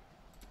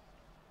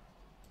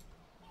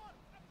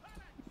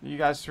 You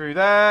guys through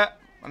there.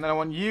 And then I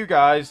want you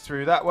guys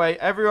through that way.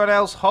 Everyone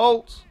else,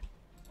 halt.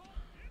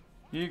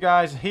 You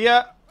guys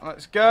here.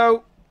 Let's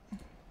go.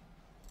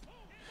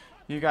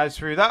 You guys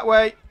through that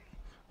way.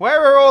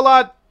 Where are all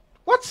our...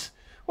 What?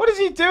 What is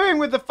he doing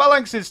with the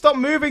phalanxes? Stop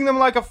moving them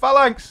like a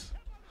phalanx.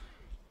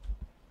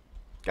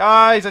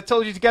 Guys, I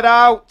told you to get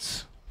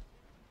out.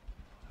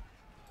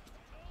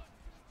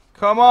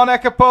 Come on,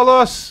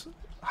 Epeiros.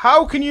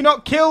 How can you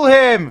not kill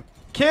him?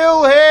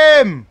 Kill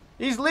him.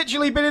 He's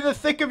literally been in the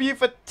thick of you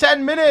for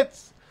 10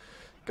 minutes.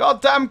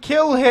 Goddamn,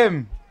 kill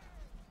him.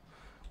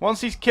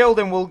 Once he's killed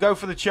him, we'll go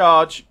for the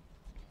charge.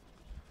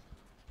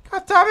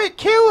 God damn it,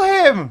 kill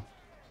him.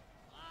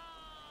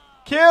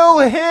 Kill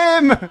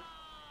him.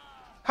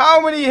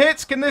 How many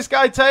hits can this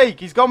guy take?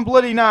 He's gone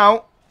bloody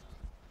now.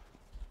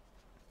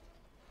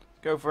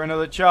 Go for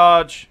another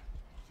charge.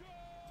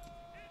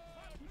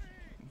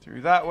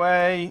 Through that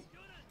way.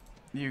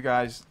 You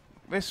guys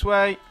this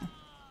way.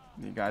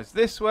 You guys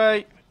this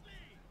way.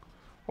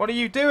 What are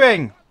you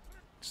doing?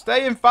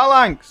 Stay in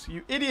phalanx,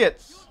 you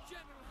idiots.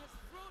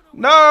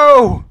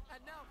 No!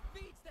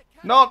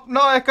 Not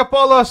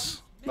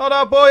Epeiros. Not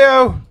our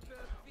boyo.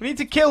 We need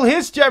to kill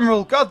his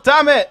general. God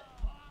damn it.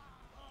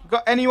 We've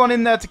got anyone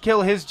in there to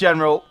kill his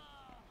general.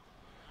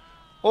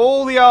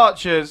 All the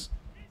archers.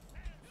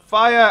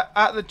 Fire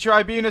at the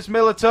Tribunus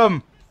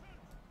Militum.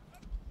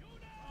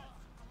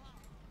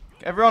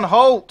 Everyone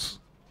halt.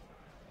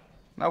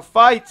 Now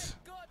fight.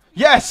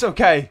 Yes,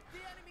 okay.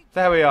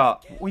 There we are.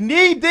 We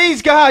need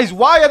these guys.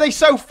 Why are they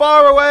so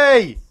far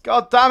away?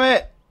 God damn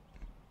it.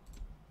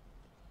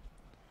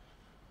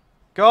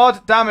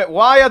 God damn it.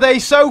 Why are they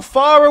so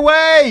far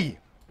away?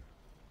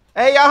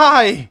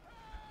 AI.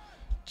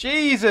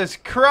 Jesus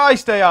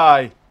Christ,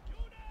 AI.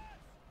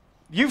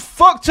 You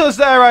fucked us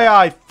there,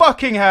 AI.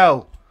 Fucking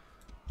hell.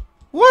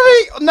 What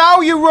are you... Now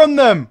you run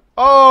them.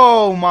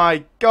 Oh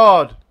my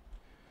God.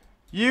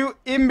 You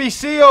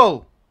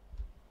imbecile.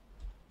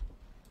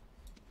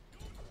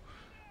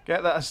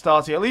 Get that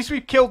Astarte. At least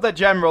we've killed their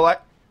general.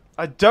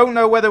 I don't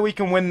know whether we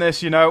can win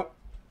this, you know.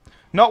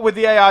 Not with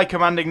the AI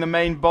commanding the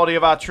main body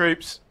of our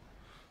troops.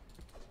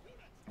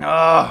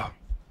 Ah.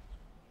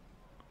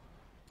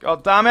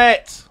 God damn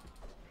it.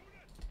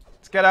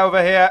 Let's get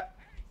over here.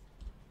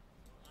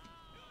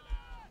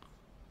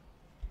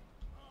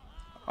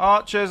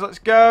 Archers, let's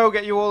go.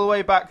 Get you all the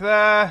way back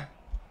there.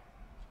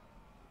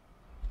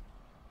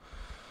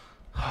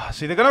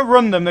 See, they're going to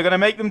run them. They're going to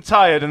make them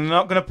tired, and they're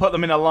not going to put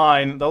them in a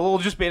line. They'll all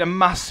just be in a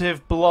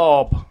massive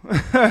blob.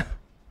 Okay,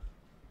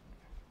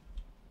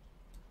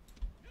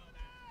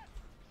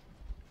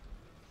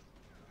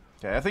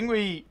 I think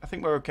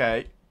we're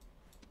okay.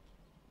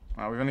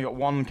 Right, we've only got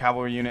one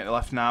cavalry unit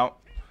left now.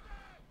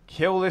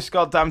 Kill this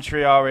goddamn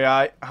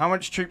Triarii. How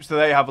much troops do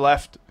they have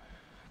left?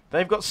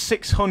 They've got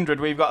 600.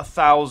 We've got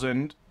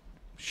 1,000.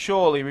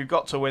 Surely we've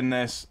got to win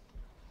this.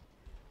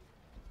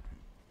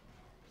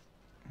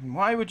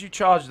 Why would you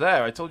charge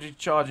there? I told you to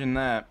charge in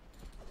there.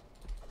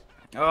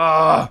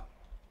 Ugh.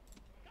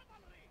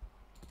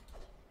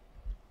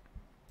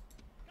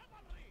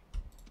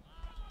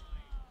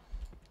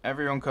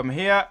 Everyone come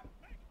here.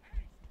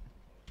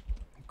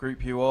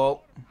 Group you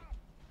all.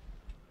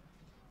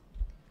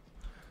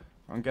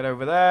 And get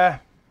over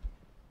there.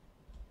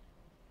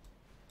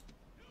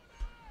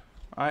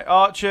 Alright,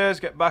 archers,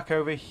 get back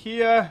over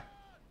here.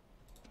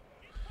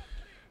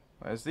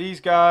 Where's these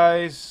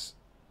guys?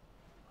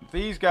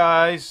 These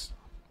guys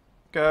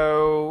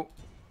go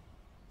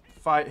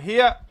fight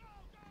here.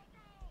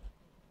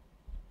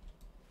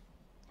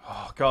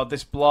 Oh God,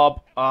 this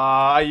blob.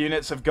 Our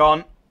units have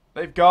gone.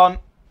 They've gone.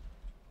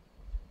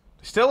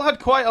 They still had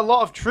quite a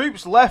lot of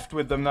troops left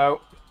with them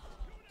though.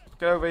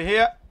 Go over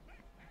here.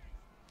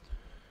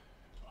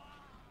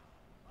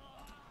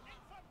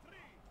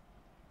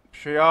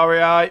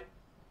 Triarii.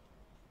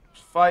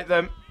 Fight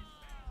them.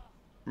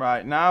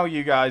 Right, now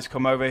you guys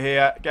come over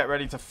here. Get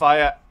ready to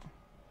fire.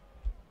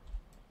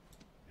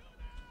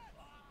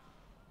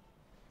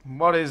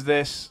 What is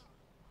this?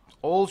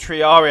 All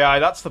Triarii,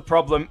 that's the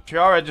problem.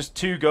 Triarii are just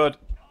too good.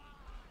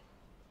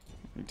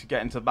 Need to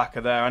get into the back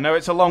of there. I know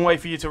it's a long way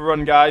for you to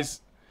run,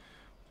 guys.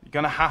 You're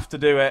going to have to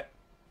do it.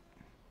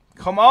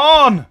 Come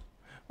on!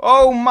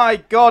 Oh my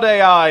God,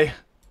 AI.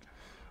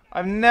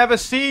 I've never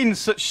seen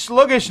such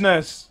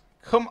sluggishness.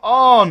 Come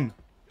on.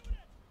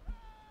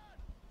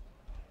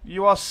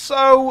 You are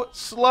so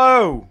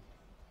slow.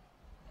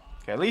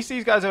 Okay, at least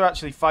these guys are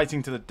actually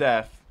fighting to the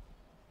death.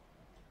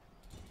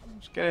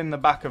 Let's get in the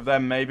back of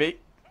them, maybe.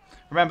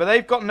 Remember,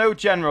 they've got no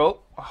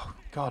general. Oh,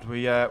 God,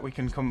 we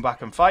can come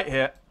back and fight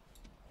here.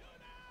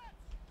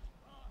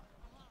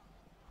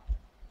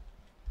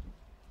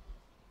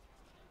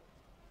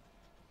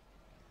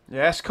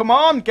 Yes, come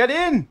on, get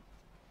in.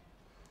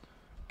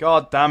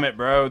 God damn it,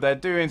 bro. They're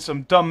doing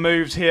some dumb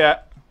moves here.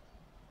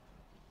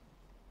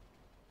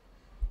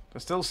 They're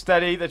still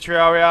steady, the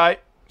Triarii.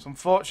 It's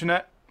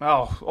unfortunate.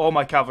 Oh, all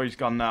my cavalry's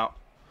gone now.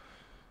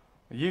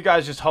 You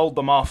guys just hold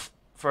them off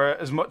for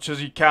as much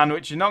as you can,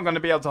 which you're not going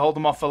to be able to hold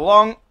them off for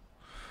long.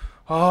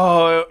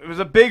 Oh, it was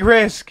a big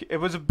risk.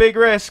 It was a big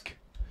risk.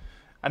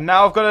 And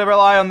now I've got to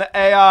rely on the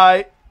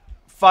AI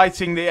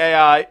fighting the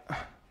AI. At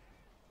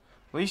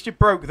least you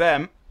broke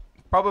them.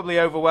 Probably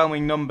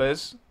overwhelming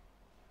numbers.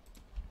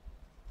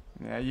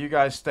 Yeah, you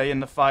guys stay in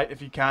the fight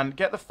if you can.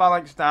 Get the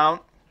phalanx down.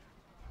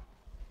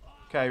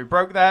 Okay, we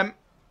broke them.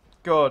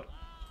 Good.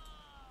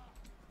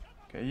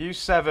 Okay, you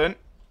 7.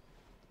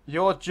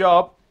 Your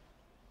job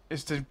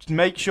is to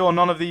make sure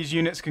none of these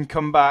units can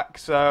come back.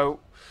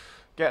 So,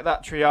 get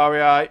that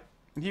Triarii.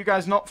 You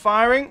guys not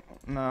firing?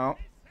 No.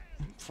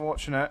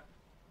 Unfortunate.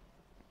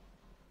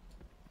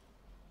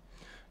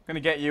 I'm going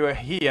to get you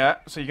here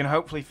so you can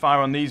hopefully fire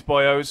on these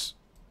boyos.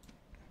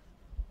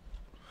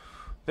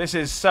 This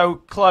is so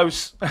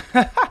close.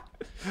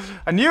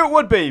 I knew it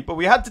would be, but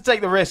we had to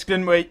take the risk,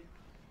 didn't we?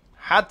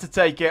 Had to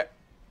take it.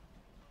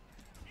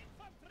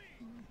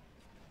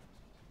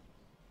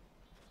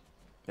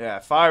 Yeah,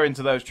 fire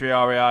into those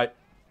Triarii.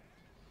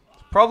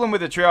 The problem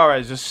with the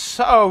Triarii is just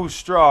so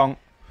strong.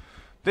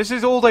 This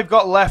is all they've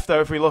got left, though,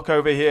 if we look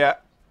over here.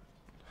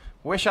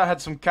 Wish I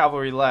had some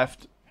cavalry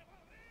left.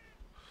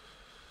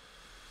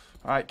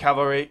 Alright,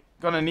 cavalry.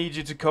 Gonna need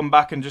you to come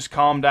back and just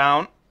calm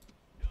down.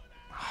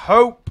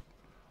 Hope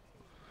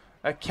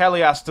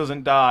Achilles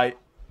doesn't die.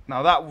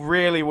 Now that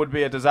really would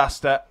be a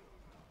disaster.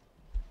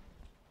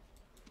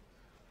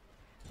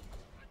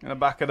 In the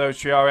back of those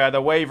Triarii,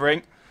 they're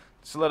wavering.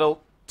 This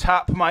little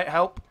tap might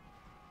help.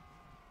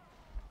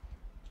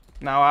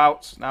 Now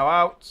out, now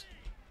out.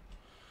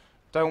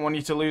 Don't want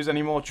you to lose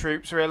any more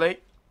troops, really.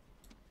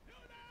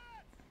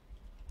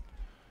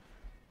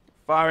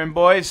 Firing,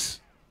 boys.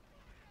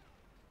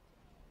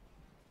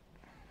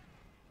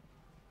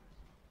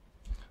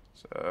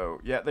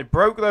 So, yeah, they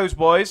broke those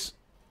boys.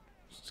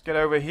 Let's get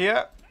over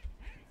here.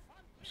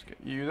 Let's get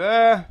you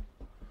there.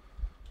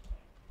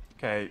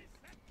 Okay.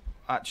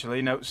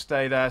 Actually, no,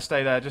 stay there,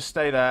 just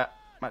stay there.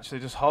 Actually,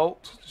 just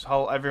halt. Just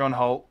halt, everyone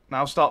halt.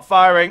 Now start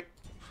firing.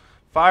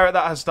 Fire at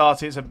that has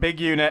started. It's a big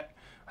unit.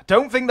 I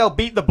don't think they'll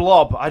beat the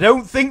blob. I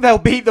don't think they'll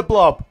beat the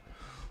blob.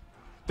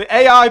 The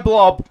AI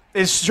blob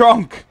is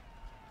strong.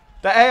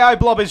 The AI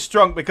blob is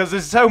strong because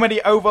there's so many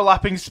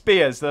overlapping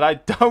spears that I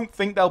don't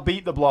think they'll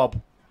beat the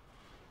blob.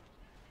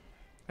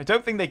 I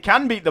don't think they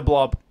can beat the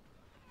blob.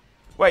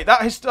 Wait,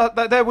 that is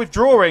they're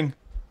withdrawing.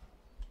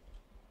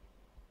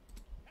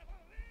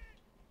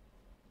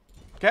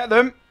 Get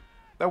them.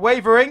 They're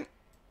wavering.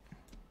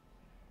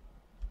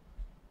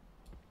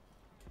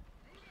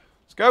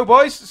 Let's go,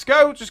 boys. Let's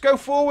go. Just go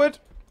forward.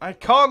 I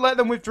can't let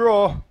them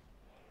withdraw.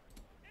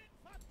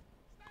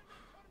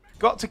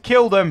 Got to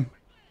kill them.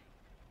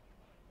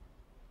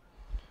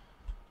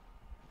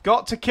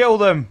 Got to kill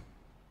them.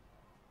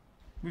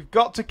 We've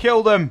got to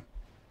kill them.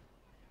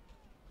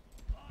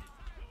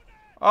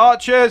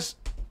 Archers.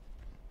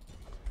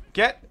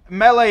 Get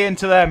melee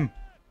into them.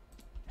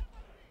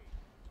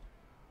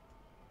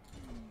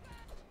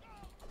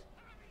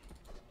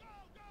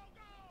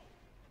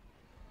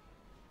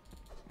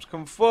 Let's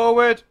come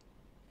forward.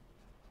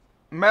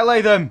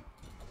 Melee them.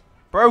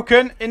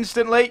 Broken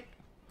instantly.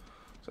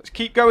 So let's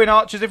keep going,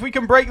 archers. If we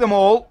can break them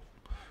all,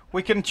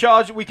 we can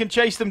charge. We can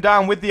chase them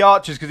down with the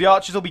archers because the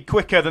archers will be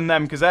quicker than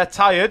them because they're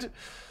tired.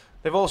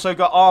 They've also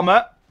got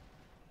armor.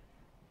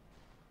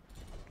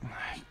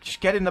 Just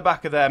get in the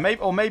back of there,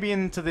 maybe, or maybe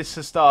into this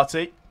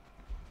Astarte.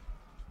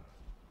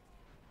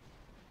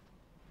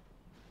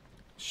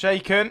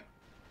 Shaken.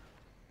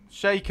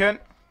 Shaken.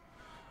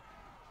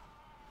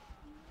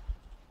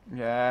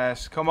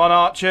 Yes, come on,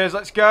 archers,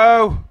 let's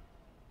go.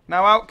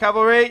 Now out,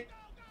 cavalry.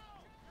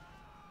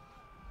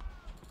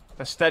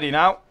 They're steady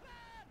now.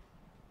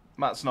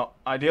 That's not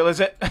ideal, is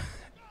it?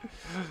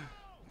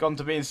 Gone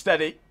to being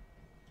steady.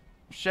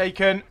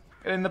 Shaken.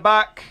 Get in the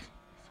back.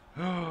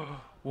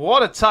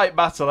 What a tight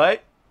battle, eh?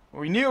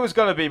 We knew it was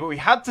going to be, but we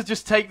had to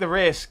just take the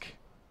risk.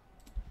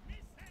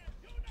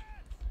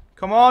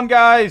 Come on,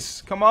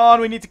 guys. Come on,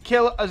 we need to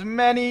kill as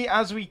many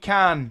as we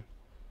can.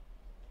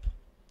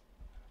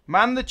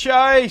 Man the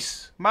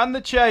chase. Man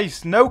the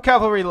chase. No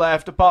cavalry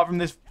left apart from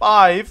this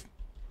 5.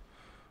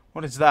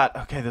 What is that?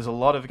 Okay, there's a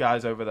lot of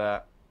guys over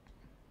there.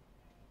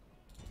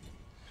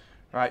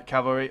 Right,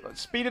 cavalry. Let's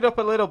speed it up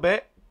a little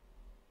bit.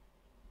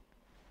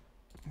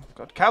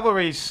 God,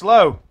 cavalry's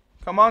slow.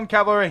 Come on,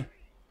 cavalry.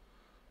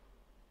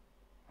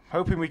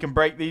 Hoping we can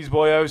break these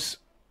boyos.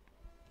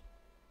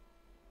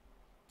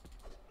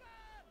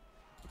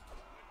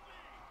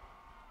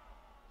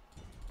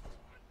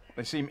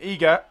 They seem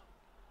eager.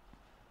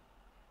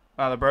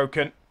 Ah, they're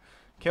broken.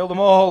 Kill them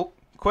all.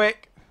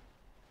 Quick.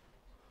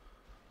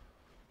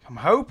 I'm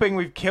hoping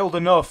we've killed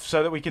enough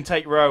so that we can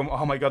take Rome.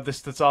 Oh my god,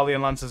 this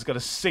Aitolian Lancer's got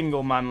a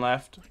single man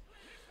left.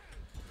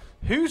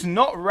 Who's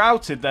not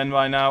routed then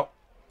by now?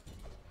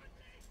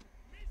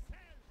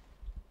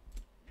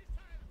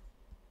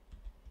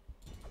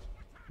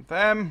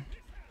 Them.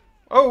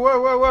 Oh,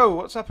 whoa, whoa, whoa.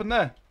 What's happened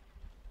there?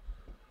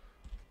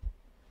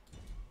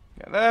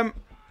 Get them.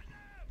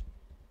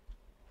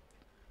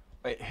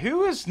 Wait,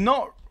 who is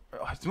not...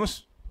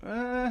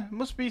 It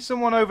must be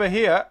someone over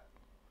here.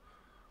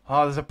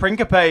 Oh, there's a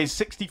Principes.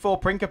 64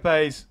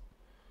 Principes.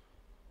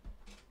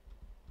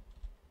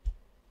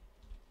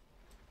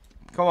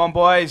 Come on,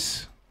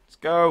 boys. Let's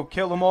go.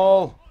 Kill them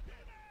all.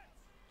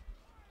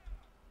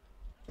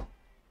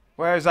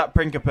 Where is that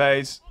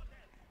Principes?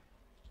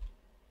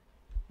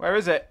 Where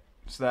is it?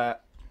 It's there.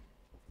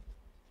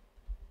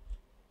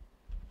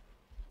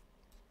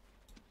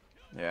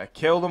 Yeah,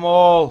 kill them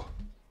all.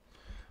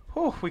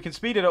 Whew, we can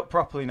speed it up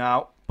properly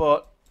now,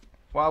 but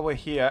while we're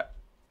here,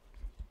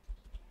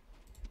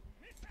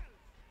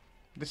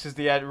 this is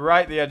the edge,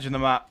 right the edge of the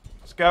map.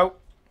 Let's go.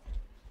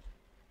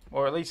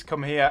 Or at least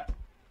come here,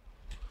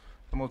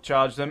 and we'll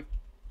charge them.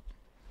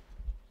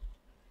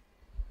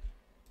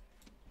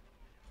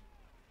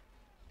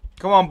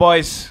 Come on,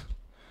 boys.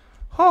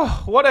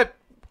 Oh, what a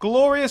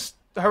glorious,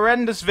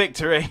 horrendous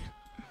victory.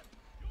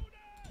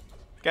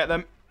 Get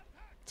them.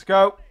 Let's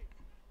go.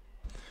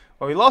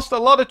 Well, we lost a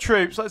lot of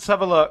troops. Let's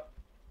have a look.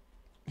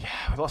 Yeah,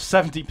 we lost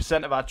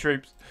 70% of our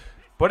troops.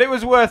 But it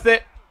was worth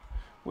it.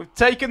 We've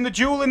taken the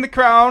jewel in the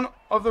crown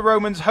of the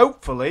Romans,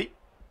 hopefully.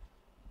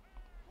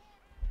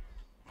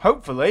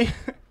 Hopefully.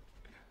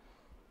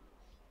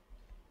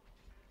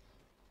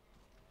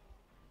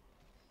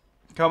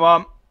 Come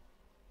on.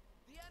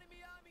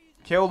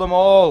 Kill them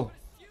all.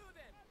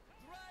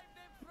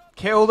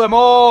 Kill them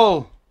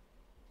all.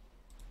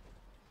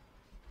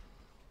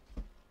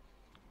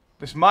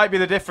 This might be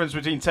the difference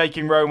between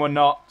taking Rome or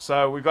not,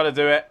 so we've got to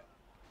do it.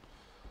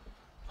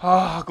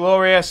 Ah,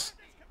 glorious.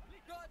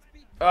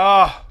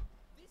 Ah.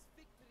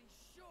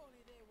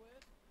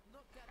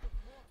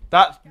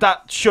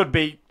 That should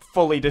be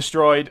fully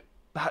destroyed.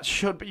 That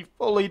should be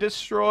fully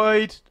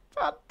destroyed.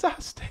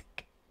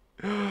 Fantastic.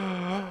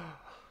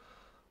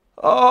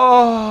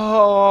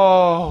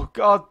 Oh,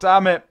 god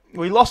damn it.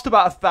 We lost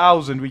about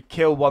 1,000. We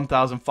killed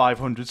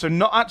 1,500. So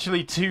not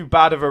actually too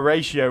bad of a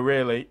ratio,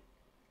 really.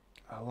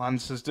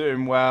 Lancer's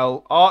doing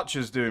well.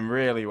 Archer's doing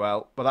really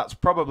well. But that's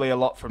probably a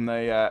lot from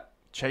the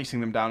chasing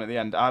them down at the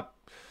end.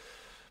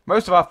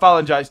 Most of our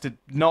phalangites did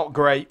not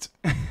great.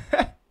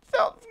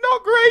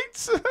 Not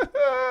great.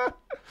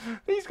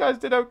 These guys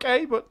did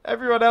okay, but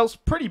everyone else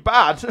pretty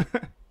bad.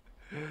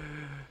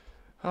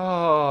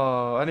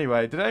 Oh,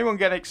 anyway, did anyone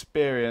get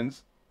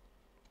experience?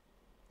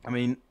 I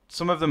mean,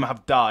 some of them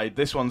have died.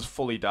 This one's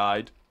fully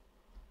died.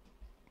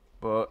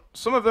 But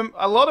some of them,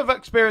 a lot of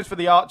experience for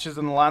the archers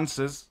and the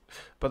lancers.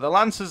 But the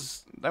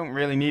lancers don't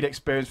really need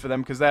experience for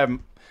them because they're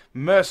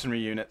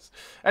mercenary units.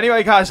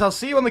 Anyway, guys, I'll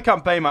see you on the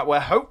campaign map where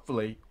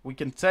hopefully we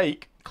can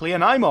take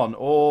Cleonaimon,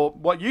 or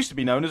what used to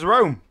be known as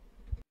Rome.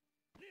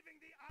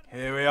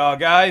 Here we are,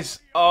 guys.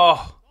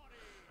 Oh,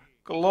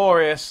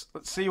 glorious.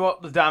 Let's see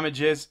what the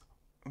damage is.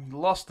 We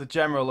lost the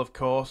general, of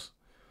course.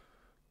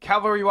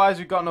 Cavalry-wise,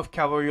 we've got enough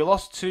cavalry. We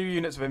lost 2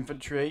 units of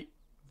infantry.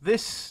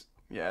 This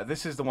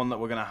is the one that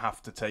we're going to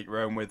have to take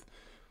Rome with.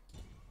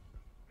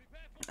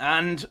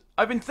 And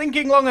I've been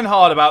thinking long and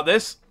hard about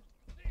this.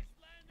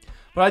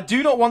 But I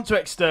do not want to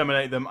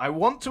exterminate them. I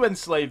want to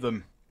enslave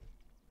them.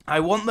 I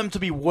want them to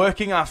be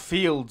working our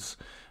fields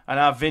and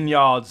our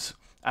vineyards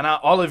and our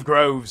olive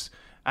groves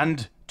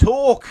and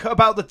talk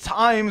about the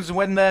times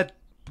when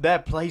their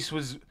place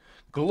was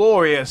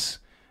glorious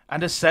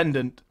and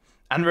ascendant,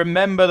 and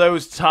remember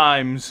those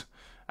times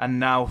and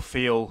now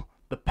feel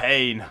the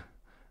pain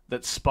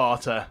that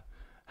Sparta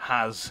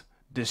has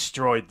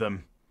destroyed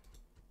them.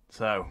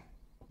 So,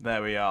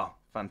 there we are.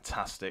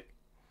 Fantastic.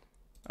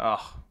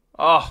 Oh,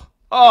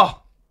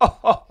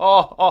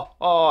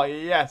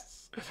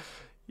 yes.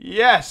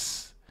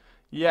 Yes.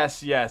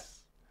 Yes,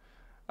 yes.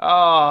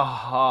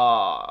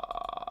 I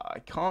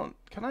can't,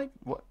 can I,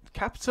 what?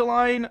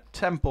 Capitoline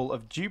Temple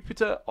of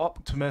Jupiter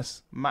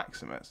Optimus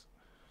Maximus.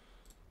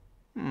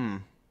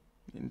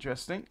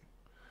 Interesting.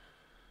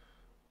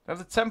 They have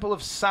the Temple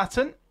of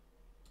Saturn.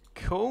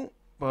 Cool.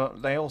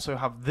 But they also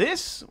have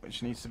this,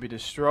 which needs to be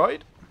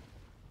destroyed.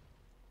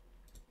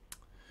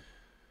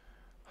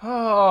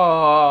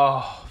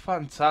 Oh,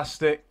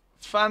 fantastic.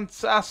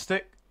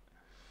 Fantastic.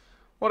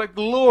 What a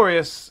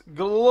glorious,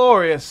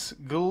 glorious,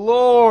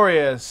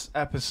 glorious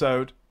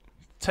episode.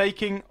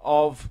 Taking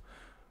of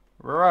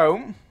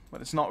Rome. But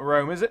it's not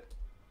Rome, is it?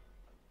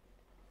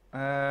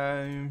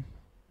 How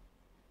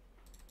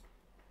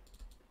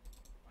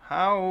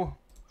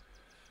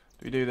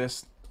do we do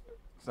this?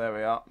 There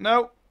we are.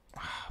 No.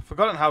 I've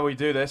forgotten how we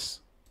do this.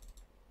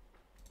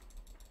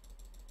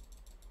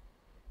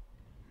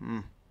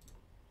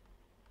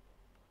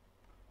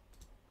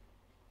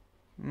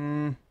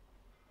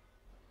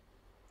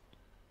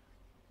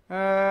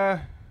 How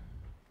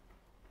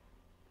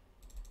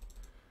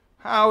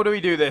do we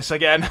do this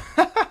again?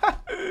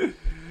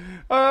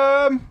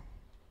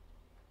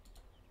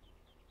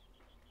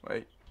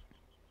 Wait.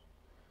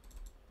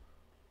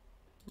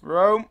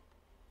 Rome.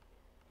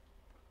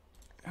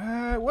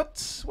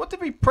 What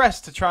did we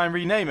press to try and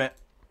rename it?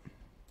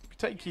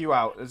 Take you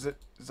out. Is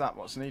that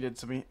what's needed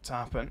to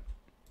happen?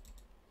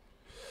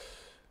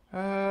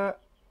 There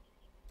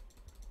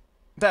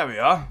we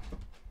are.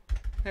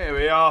 Here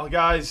we are,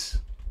 guys.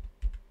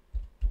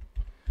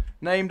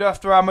 Named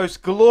after our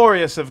most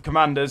glorious of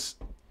commanders,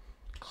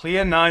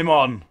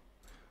 Cleonaimon.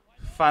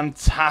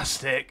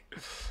 Fantastic.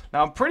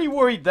 Now, I'm pretty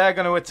worried they're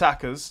going to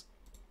attack us.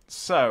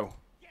 So,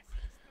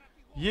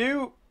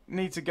 you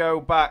need to go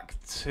back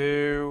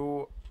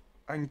to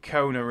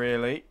Ancona,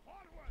 really.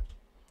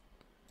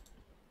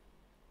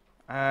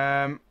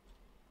 Yeah,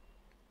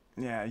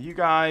 you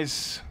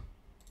guys...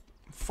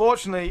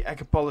 Fortunately,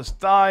 Ecopolis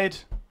died.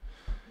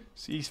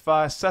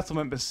 Ceasefire,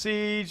 settlement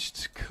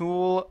besieged.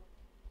 Cool.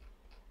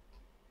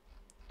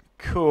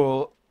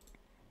 Cool.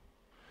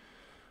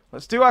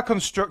 Let's do our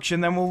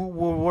construction, then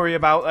we'll worry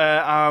about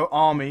our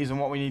armies and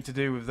what we need to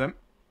do with them.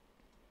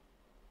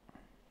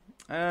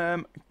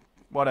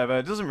 Whatever,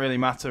 it doesn't really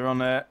matter on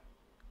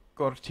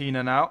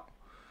Gortina now.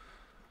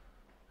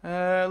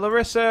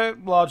 Larissa,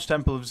 large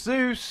temple of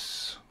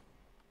Zeus.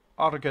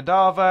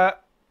 Argadava.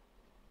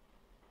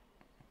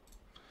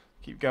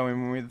 Keep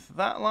going with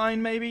that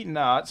line, maybe?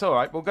 Nah, it's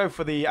alright. We'll go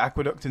for the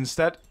aqueduct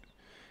instead.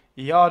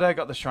 Iada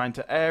got the shrine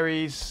to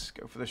Ares.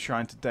 Go for the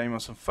shrine to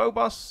Deimos and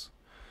Phobos.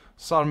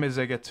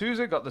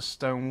 Sarmizegatuza got the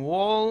stone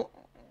wall.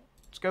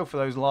 Let's go for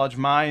those large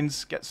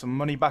mines. Get some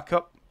money back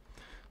up.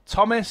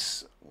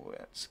 Thomas,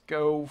 let's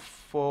go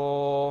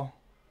for...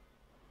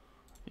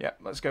 Yeah,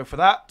 let's go for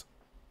that.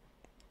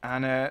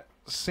 And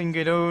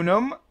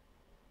Singidonum.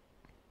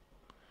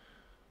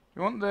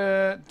 You want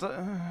the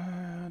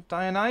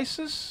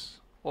Dionysus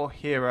or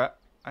Hera?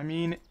 I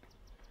mean,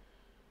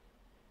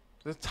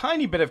 there's a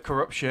tiny bit of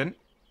corruption.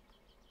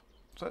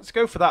 So let's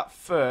go for that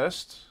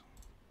first.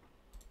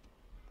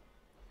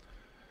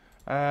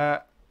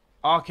 Arkadava.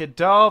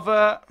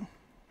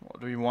 What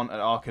do we want at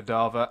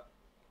Arkadava?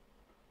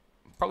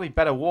 Probably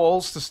better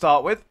walls to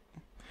start with.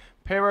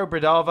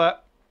 Pirobridava.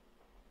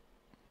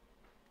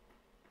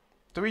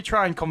 Do we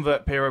try and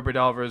convert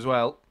Pirobridava as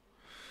well?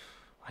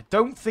 I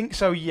don't think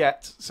so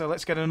yet. So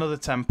let's get another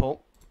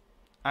temple.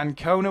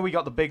 Ancona, we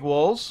got the big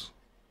walls.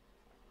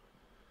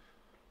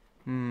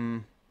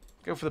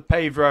 Go for the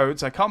paved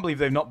roads. I can't believe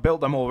they've not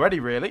built them already,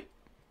 really.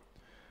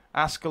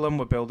 Asculum,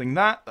 we're building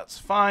that. That's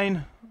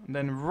fine. And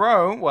then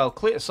Rome, well,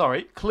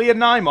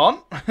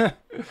 Cleonaimon.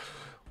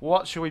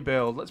 What should we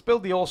build? Let's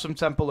build the awesome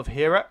temple of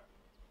Hera.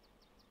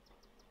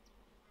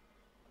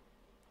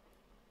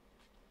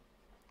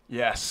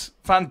 Yes,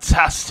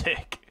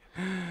 fantastic.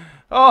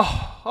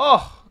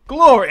 Oh,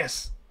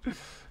 glorious.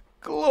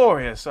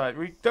 Glorious. Right,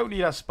 we don't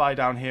need our spy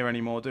down here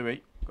anymore, do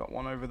we? Got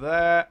one over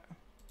there.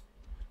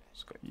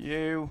 Just got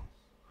you.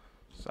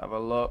 Let's have a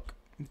look.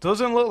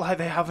 Doesn't look like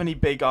they have any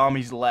big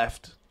armies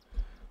left.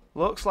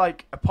 Looks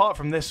like, apart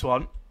from this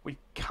one, we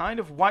kind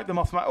of wiped them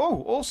off the map.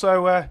 Oh,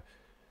 also,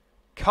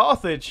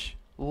 Carthage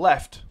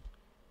left.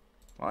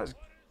 Well,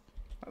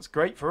 that's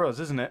great for us,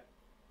 isn't it?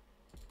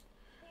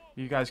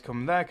 You guys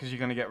come there because you're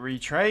going to get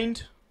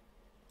retrained.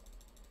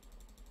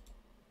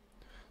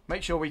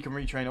 Make sure we can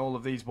retrain all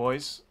of these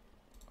boys.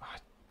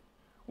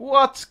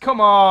 What?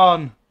 Come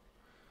on!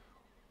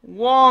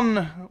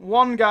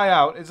 One guy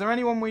out. Is there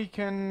anyone we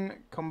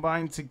can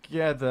combine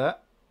together?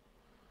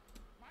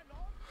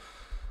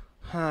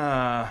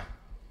 I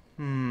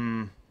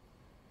don't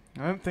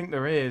think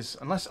there is.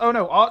 Unless... Oh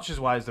no,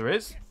 archers-wise there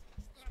is.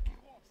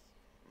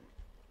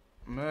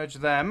 Merge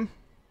them.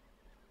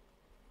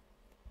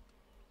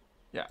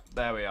 Yeah,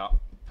 there we are.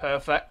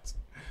 Perfect.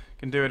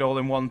 Can do it all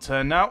in one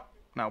turn now.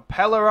 Now,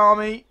 Pella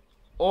army.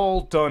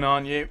 All done,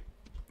 aren't you?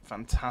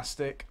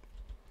 Fantastic.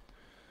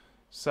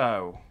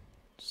 So,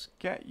 let's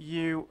get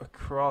you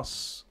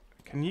across.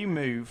 Can you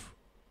move?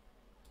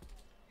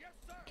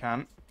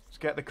 Can. Let's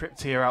get the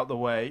Cryptia out the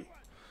way.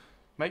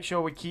 Make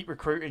sure we keep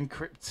recruiting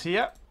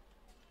Cryptia.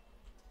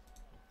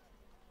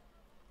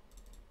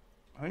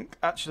 I think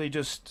actually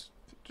just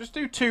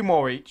do 2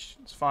 more each.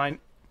 It's fine.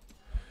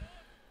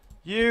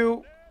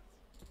 You,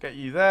 get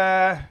you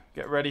there.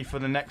 Get ready for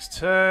the next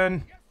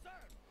turn,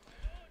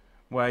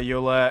 where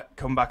you'll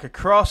come back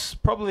across.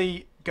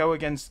 Probably go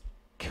against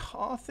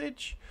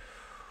Carthage.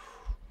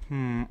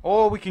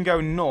 Or we can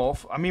go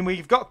north. I mean,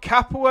 we've got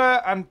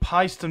Capua and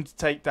Paestum to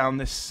take down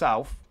this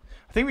south.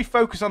 I think we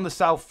focus on the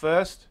south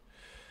first.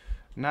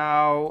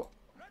 Now,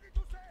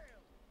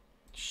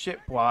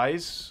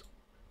 ship-wise,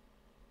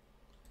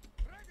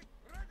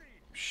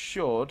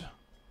 should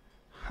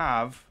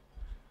have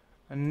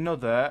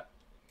another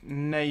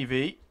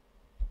navy.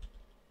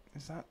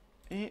 Is that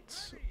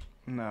it?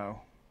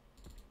 No.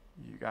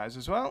 You guys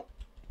as well.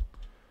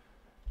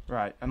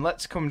 Right, and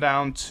let's come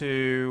down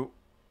to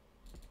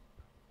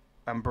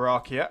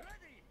Ambracia.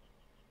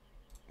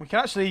 We can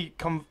actually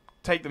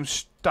take them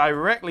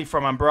directly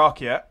from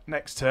Ambracia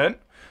next turn.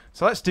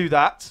 So let's do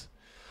that.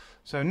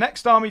 So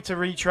next army to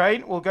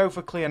retrain, we'll go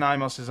for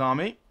Cleonymos'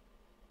 army.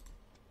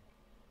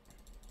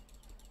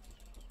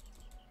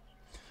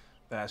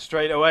 There,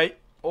 straight away.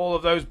 All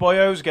of those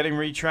boyos getting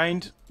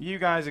retrained. You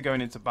guys are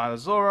going into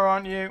Bylazora,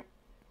 aren't you?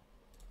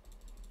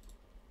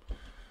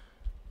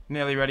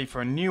 Nearly ready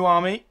for a new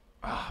army.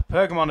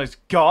 Pergamon is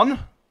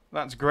gone.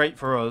 That's great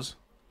for us.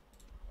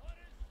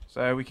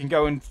 So we can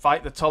go and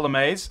fight the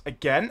Ptolemies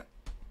again.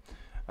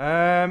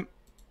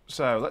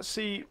 So let's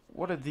see,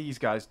 what are these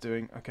guys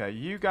doing? Okay,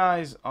 you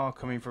guys are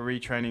coming for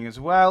retraining as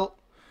well.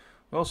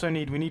 We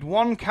need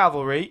 1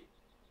 cavalry,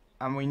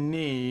 and we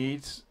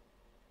need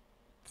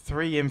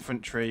 3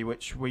 infantry,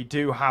 which we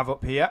do have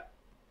up here.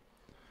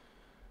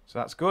 So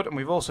that's good, and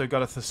we've also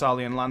got a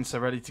Thessalian lancer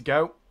ready to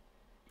go.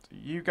 So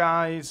you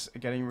guys are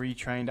getting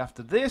retrained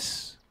after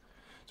this.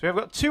 So we've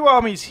got 2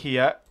 armies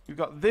here. We've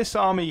got this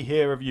army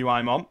here of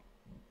Euaimon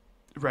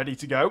ready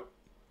to go.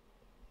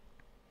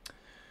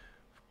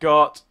 We've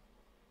got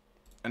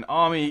an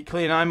army,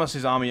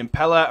 Cleonymos' army in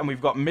Pella, and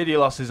we've got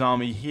Midilos'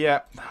 army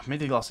here.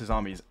 Midilos'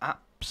 army is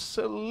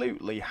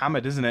absolutely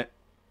hammered, isn't it?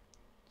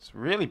 It's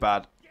really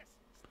bad.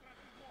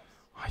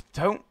 I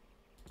don't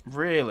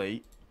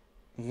really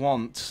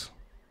want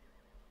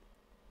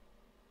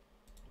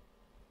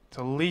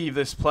to leave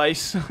this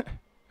place.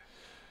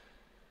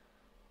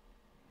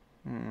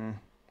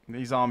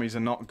 These armies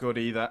are not good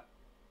either.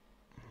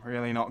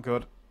 Really not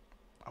good.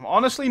 I'm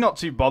honestly not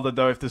too bothered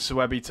though if the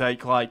Suebi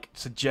take like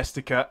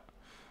Segestica.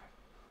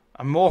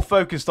 I'm more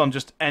focused on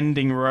just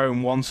ending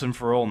Rome once and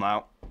for all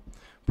now.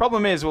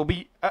 Problem is we'll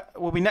be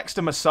next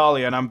to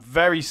Massalia, and I'm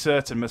very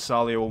certain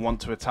Massalia will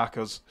want to attack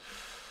us.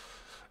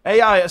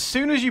 AI, as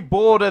soon as you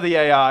border the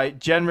AI,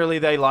 generally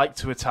they like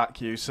to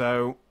attack you,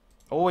 so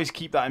always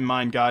keep that in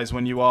mind, guys,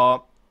 when you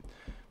are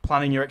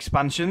planning your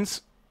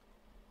expansions.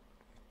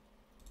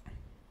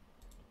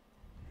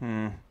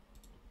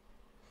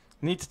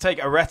 Need to take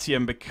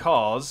Arretium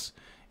because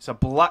it's a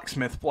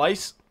blacksmith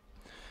place.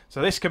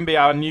 So this can be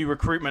our new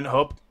recruitment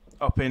hub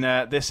up in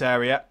this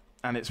area,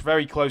 and it's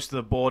very close to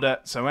the border,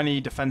 so any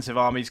defensive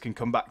armies can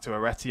come back to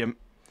Arretium.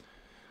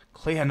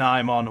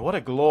 Cleonymon, what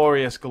a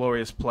glorious,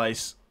 glorious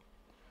place.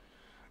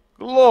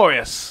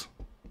 Glorious!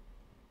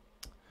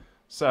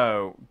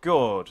 So,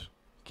 good.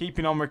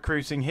 Keeping on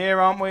recruiting here,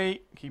 aren't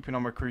we? Keeping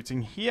on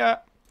recruiting here.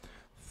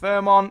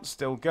 Thermon,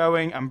 still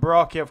going. And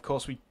Brachia, of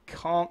course, we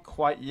can't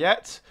quite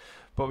yet,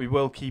 but we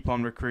will keep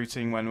on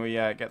recruiting when we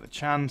get the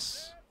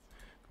chance.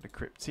 Got a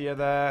Cryptia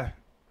there.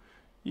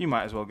 You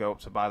might as well go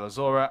up to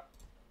Bylazora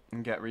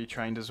and get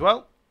retrained as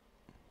well.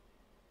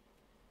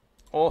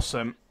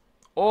 Awesome.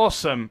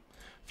 Awesome.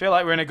 Feel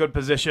like we're in a good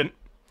position.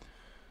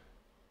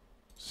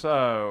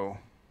 So,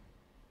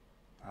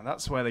 now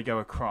that's where they go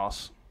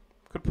across.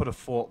 Could put a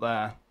fort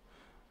there.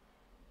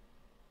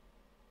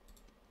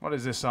 What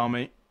is this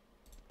army?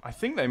 I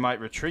think they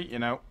might retreat, you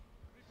know.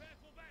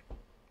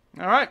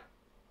 Alright.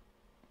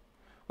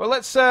 Well,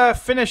 let's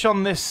finish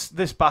on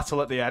this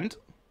battle at the end.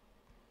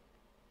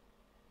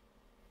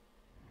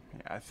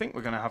 Yeah, I think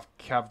we're going to have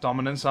Cav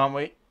dominance, aren't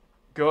we?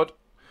 Good.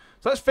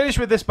 So let's finish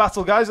with this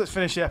battle, guys. Let's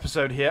finish the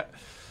episode here.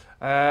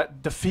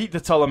 Defeat the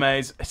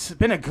Ptolemies. It's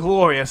been a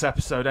glorious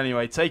episode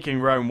anyway, taking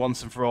Rome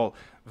once and for all.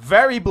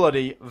 Very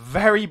bloody,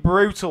 very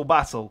brutal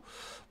battle,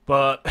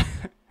 but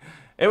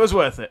it was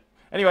worth it.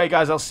 Anyway,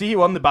 guys, I'll see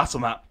you on the battle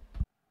map.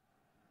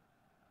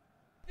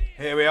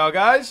 Here we are,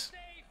 guys.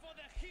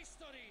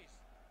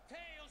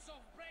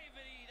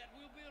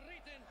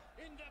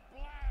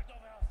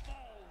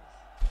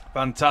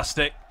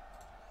 Fantastic.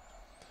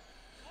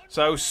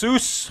 So,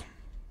 Zeus.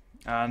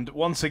 And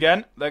once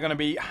again, they're going to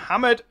be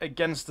hammered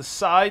against the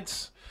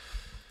sides.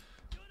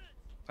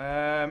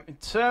 In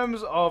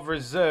terms of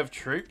reserve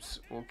troops,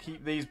 we'll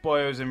keep these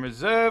boyos in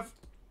reserve.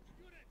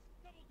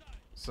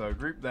 So,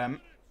 group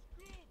them.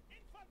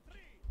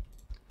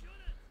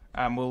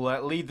 And we'll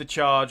lead the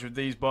charge with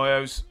these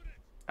boyos.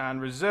 And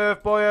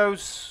reserve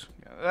boyos.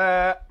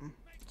 There.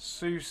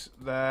 Zeus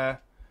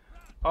there.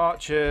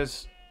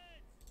 Archers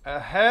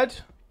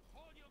ahead.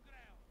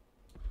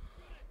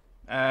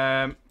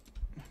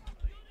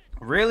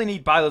 Really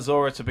need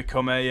Bylazora to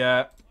become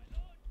a...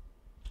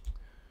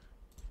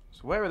 So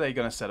where are they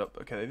going to set up?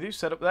 Okay, they do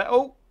set up there.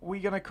 Oh,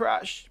 we're going to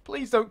crash.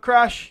 Please don't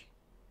crash.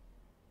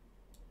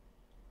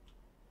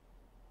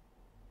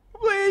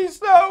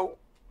 Please, no.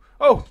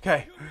 Oh,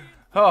 okay.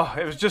 Oh,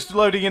 it was just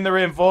loading in the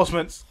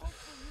reinforcements.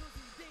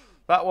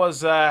 That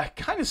was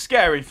kind of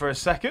scary for a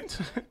second.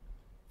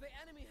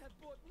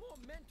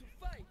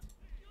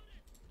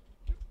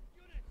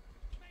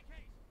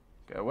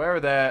 Okay, where are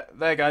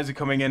their guys are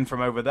coming in from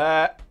over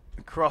there.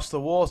 Across the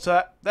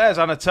water. There's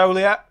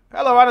Anatolia.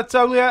 Hello,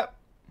 Anatolia.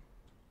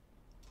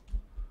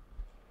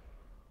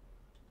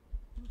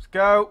 Let's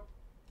go.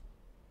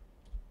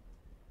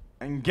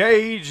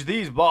 Engage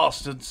these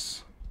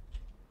bastards.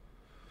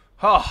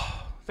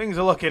 Oh, things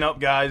are looking up,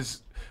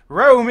 guys.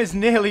 Rome is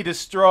nearly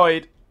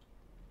destroyed.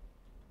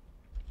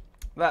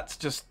 That's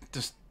just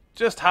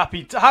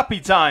happy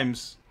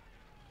times.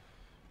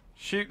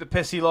 Shoot the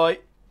pissy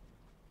light.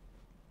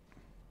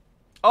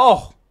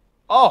 Oh.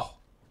 Oh.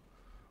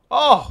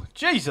 Oh,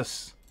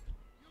 Jesus.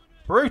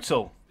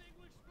 Brutal.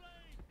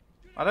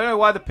 I don't know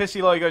why the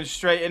pissy lawyer goes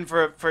straight in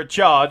for a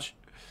charge.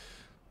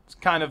 It's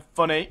kind of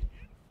funny.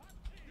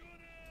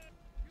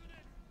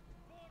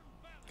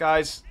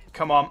 Guys,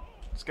 come on.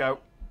 Let's go.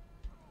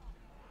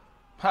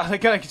 They're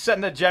going to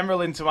send a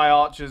general into my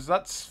archers.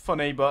 That's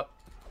funny, but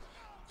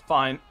it's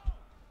fine.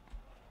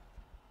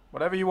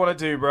 Whatever you want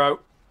to do, bro.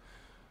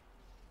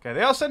 Okay,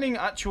 they are sending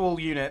actual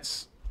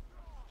units.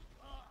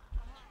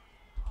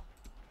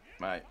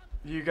 Right,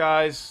 you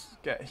guys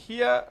get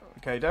here.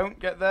 Okay, don't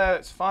get there.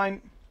 It's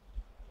fine.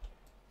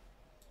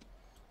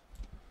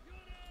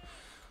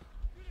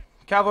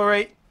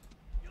 Cavalry.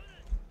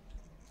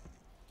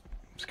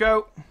 Let's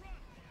go.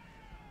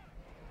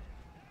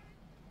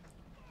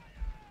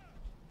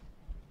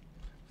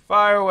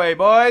 Fire away,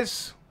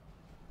 boys.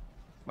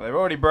 Well, they've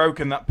already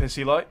broken that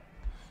pissy light.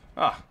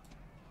 Ah.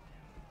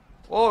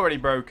 Already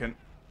broken.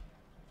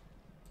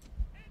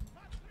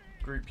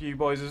 Group you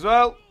boys as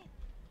well.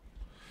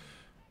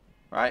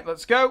 Right,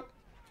 let's go.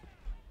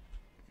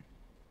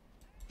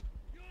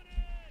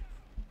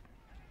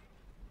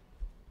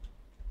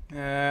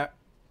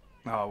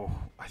 Oh,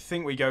 I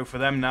think we go for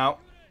them now.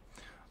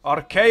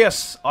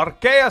 Archaeus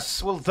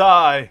will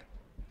die.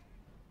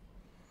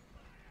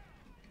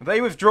 Are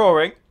they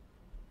withdrawing?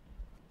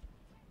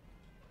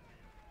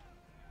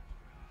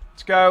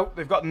 Let's go.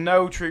 They've got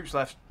no troops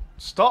left.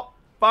 Stop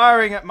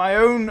firing at my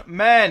own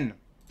men.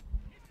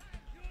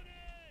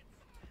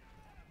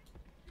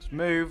 Let's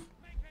move.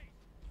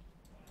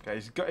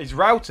 Okay, he's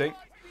routing.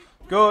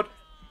 Good.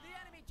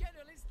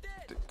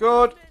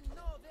 Good.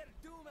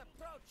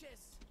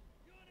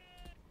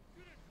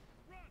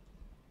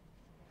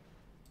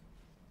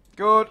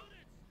 Good.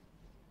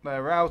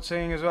 They're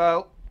routing as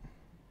well.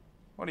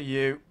 What are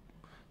you?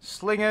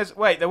 Slingers.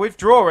 Wait, they're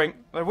withdrawing.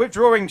 They're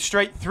withdrawing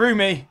straight through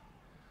me.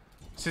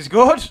 This is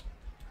good.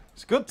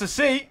 It's good to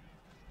see.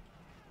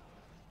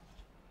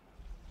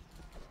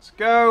 Let's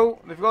go.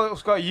 They've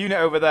also got a unit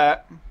over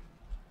there.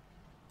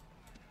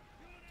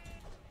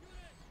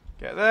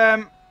 Get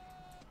them.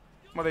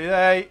 What are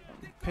they?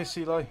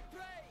 Pissy Loy.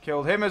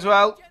 Killed him as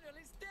well.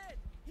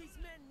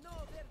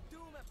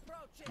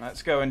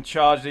 Let's go and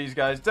charge these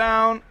guys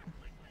down.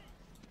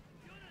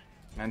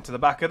 And to the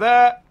back of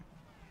there.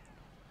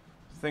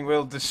 I think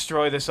we'll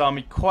destroy this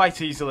army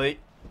quite easily.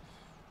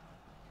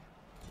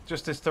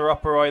 Just this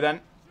Theroporoi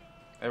then.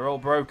 They're all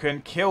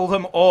broken. Kill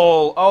them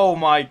all. Oh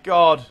my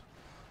god.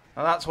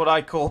 Now that's what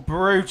I call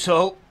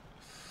brutal.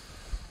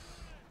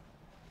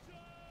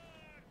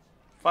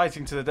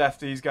 Fighting to the death,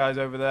 these guys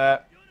over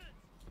there.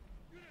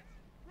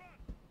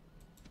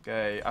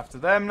 Okay, after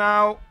them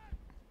now.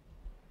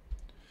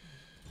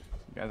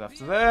 You guys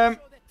after them.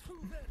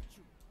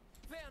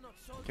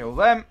 Kill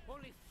them.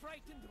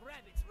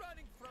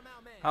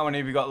 How many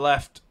have we got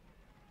left?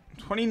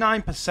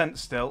 29%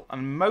 still,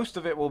 and most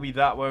of it will be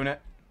that, won't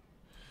it?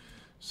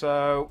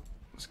 So,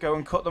 let's go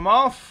and cut them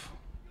off.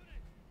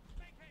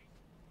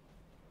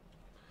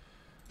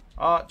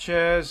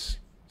 Archers.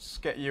 Let's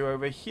get you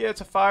over here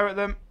to fire at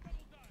them.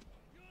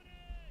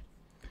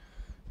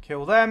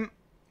 Kill them.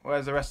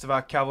 Where's the rest of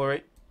our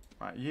cavalry?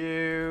 Right,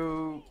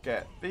 you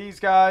get these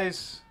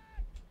guys.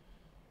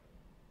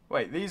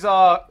 Wait, these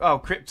are... Oh,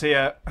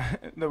 Cryptia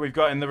that we've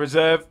got in the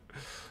reserve.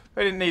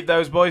 We didn't need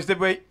those boys,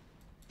 did we?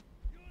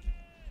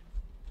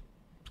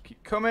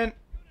 Keep coming.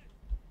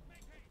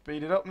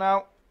 Speed it up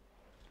now.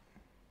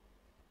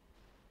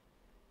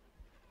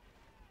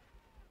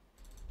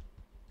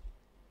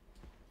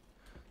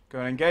 Go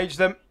and engage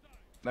them.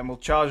 Then we'll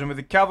charge them with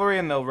the cavalry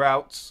and they'll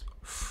rout.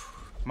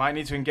 Might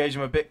need to engage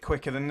them a bit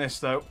quicker than this,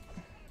 though.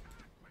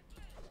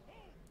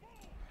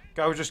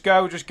 Go, just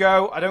go, just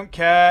go. I don't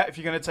care if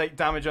you're going to take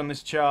damage on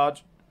this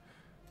charge.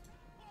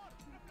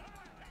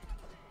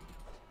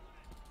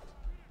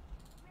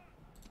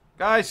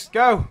 Guys,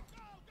 go.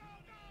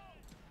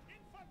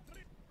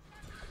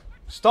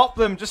 Stop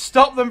them. Just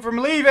stop them from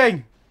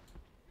leaving.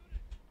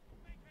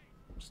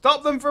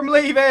 Stop them from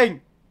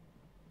leaving.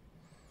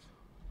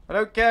 I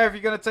don't care if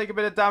you're going to take a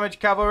bit of damage,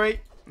 cavalry.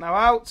 Now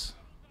out.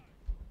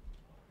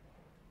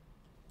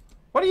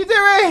 What are you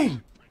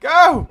doing?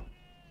 Go.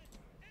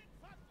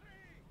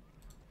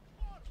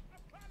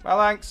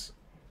 Phalanx.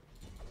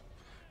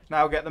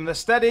 Now get them the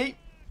steady.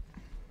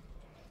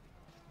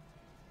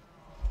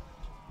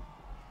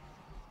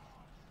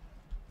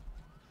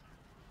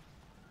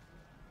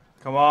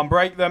 Come on,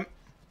 break them.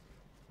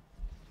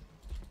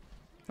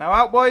 Now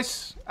out,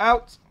 boys.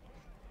 Out.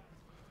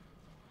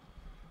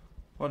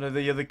 What are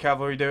the other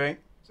cavalry doing?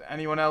 Is there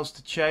anyone else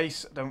to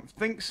chase? I don't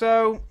think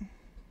so.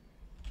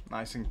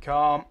 Nice and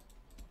calm.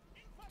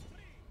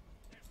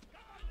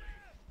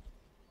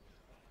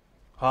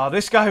 Oh,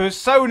 this guy was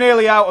so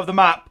nearly out of the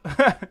map.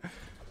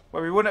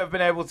 Where we wouldn't have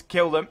been able to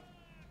kill them.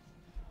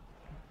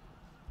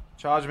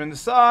 Charge them in the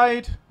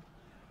side.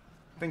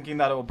 Thinking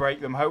that it will break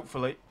them,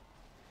 hopefully.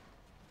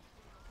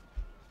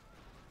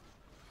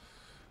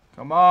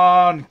 Come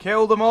on,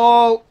 kill them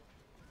all.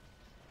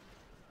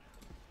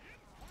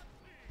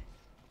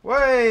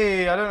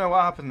 Wait, I don't know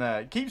what happened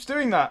there. It keeps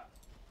doing that.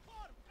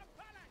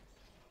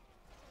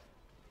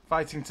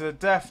 Fighting to the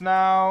death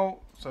now.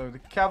 So the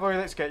cavalry,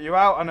 let's get you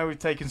out. I know we've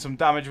taken some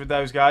damage with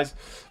those guys.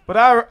 But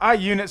our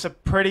units are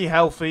pretty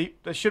healthy.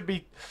 There should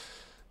be...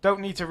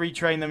 Don't need to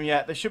retrain them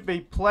yet. There should be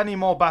plenty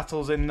more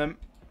battles in them.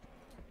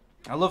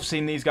 I love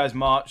seeing these guys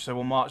march, so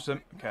we'll march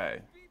them. Okay.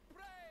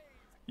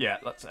 Yeah,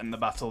 let's end the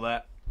battle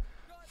there.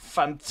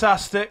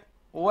 Fantastic.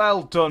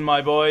 Well done,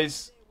 my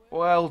boys.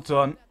 Well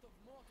done.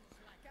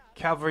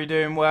 Cavalry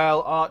doing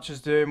well.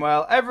 Archers doing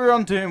well.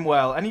 Everyone doing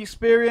well. Any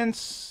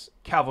experience?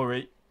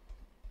 Cavalry.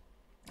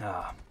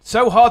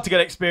 So hard to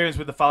get experience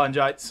with the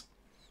Phalangites.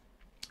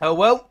 Oh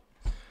well.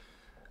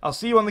 I'll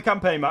see you on the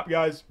campaign map,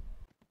 guys.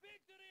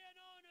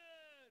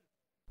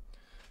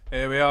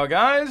 Here we are,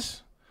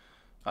 guys.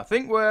 I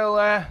think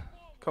we'll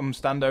come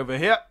stand over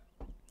here.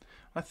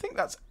 I think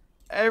that's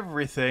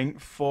everything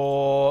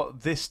for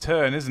this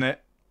turn, isn't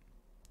it?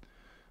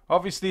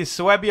 Obviously,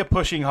 Suebia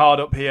pushing hard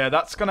up here.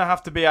 That's going to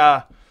have to be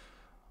our...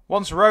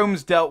 Once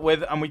Rome's dealt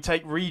with and we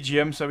take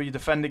Rhegium, so we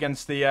defend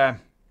against the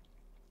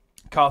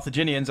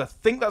Carthaginians, I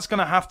think that's going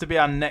to have to be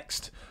our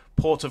next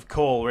port of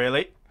call,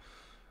 really.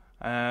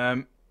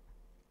 So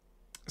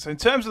in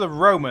terms of the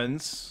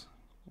Romans,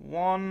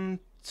 1,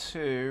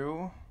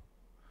 2,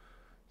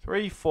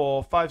 3,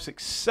 4, 5,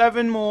 6,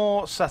 7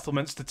 more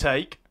settlements to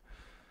take.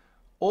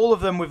 All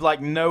of them with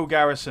like no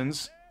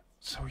garrisons.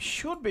 So we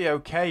should be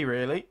okay,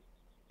 really.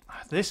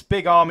 This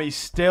big army's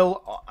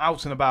still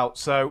out and about,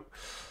 so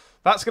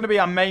that's going to be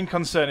our main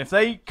concern. If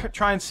they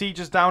try and siege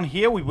us down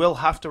here, we will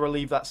have to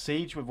relieve that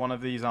siege with one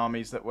of these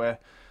armies that we're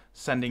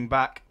sending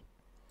back.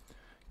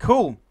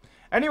 Cool.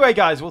 Anyway,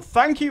 guys, well,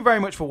 thank you very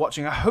much for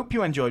watching. I hope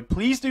you enjoyed.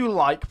 Please do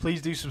like,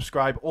 please do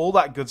subscribe, all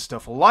that good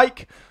stuff.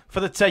 Like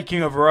for the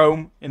taking of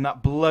Rome in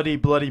that bloody,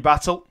 bloody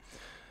battle.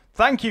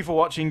 Thank you for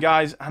watching,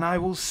 guys, and I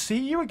will see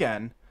you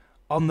again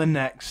on the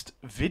next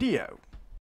video.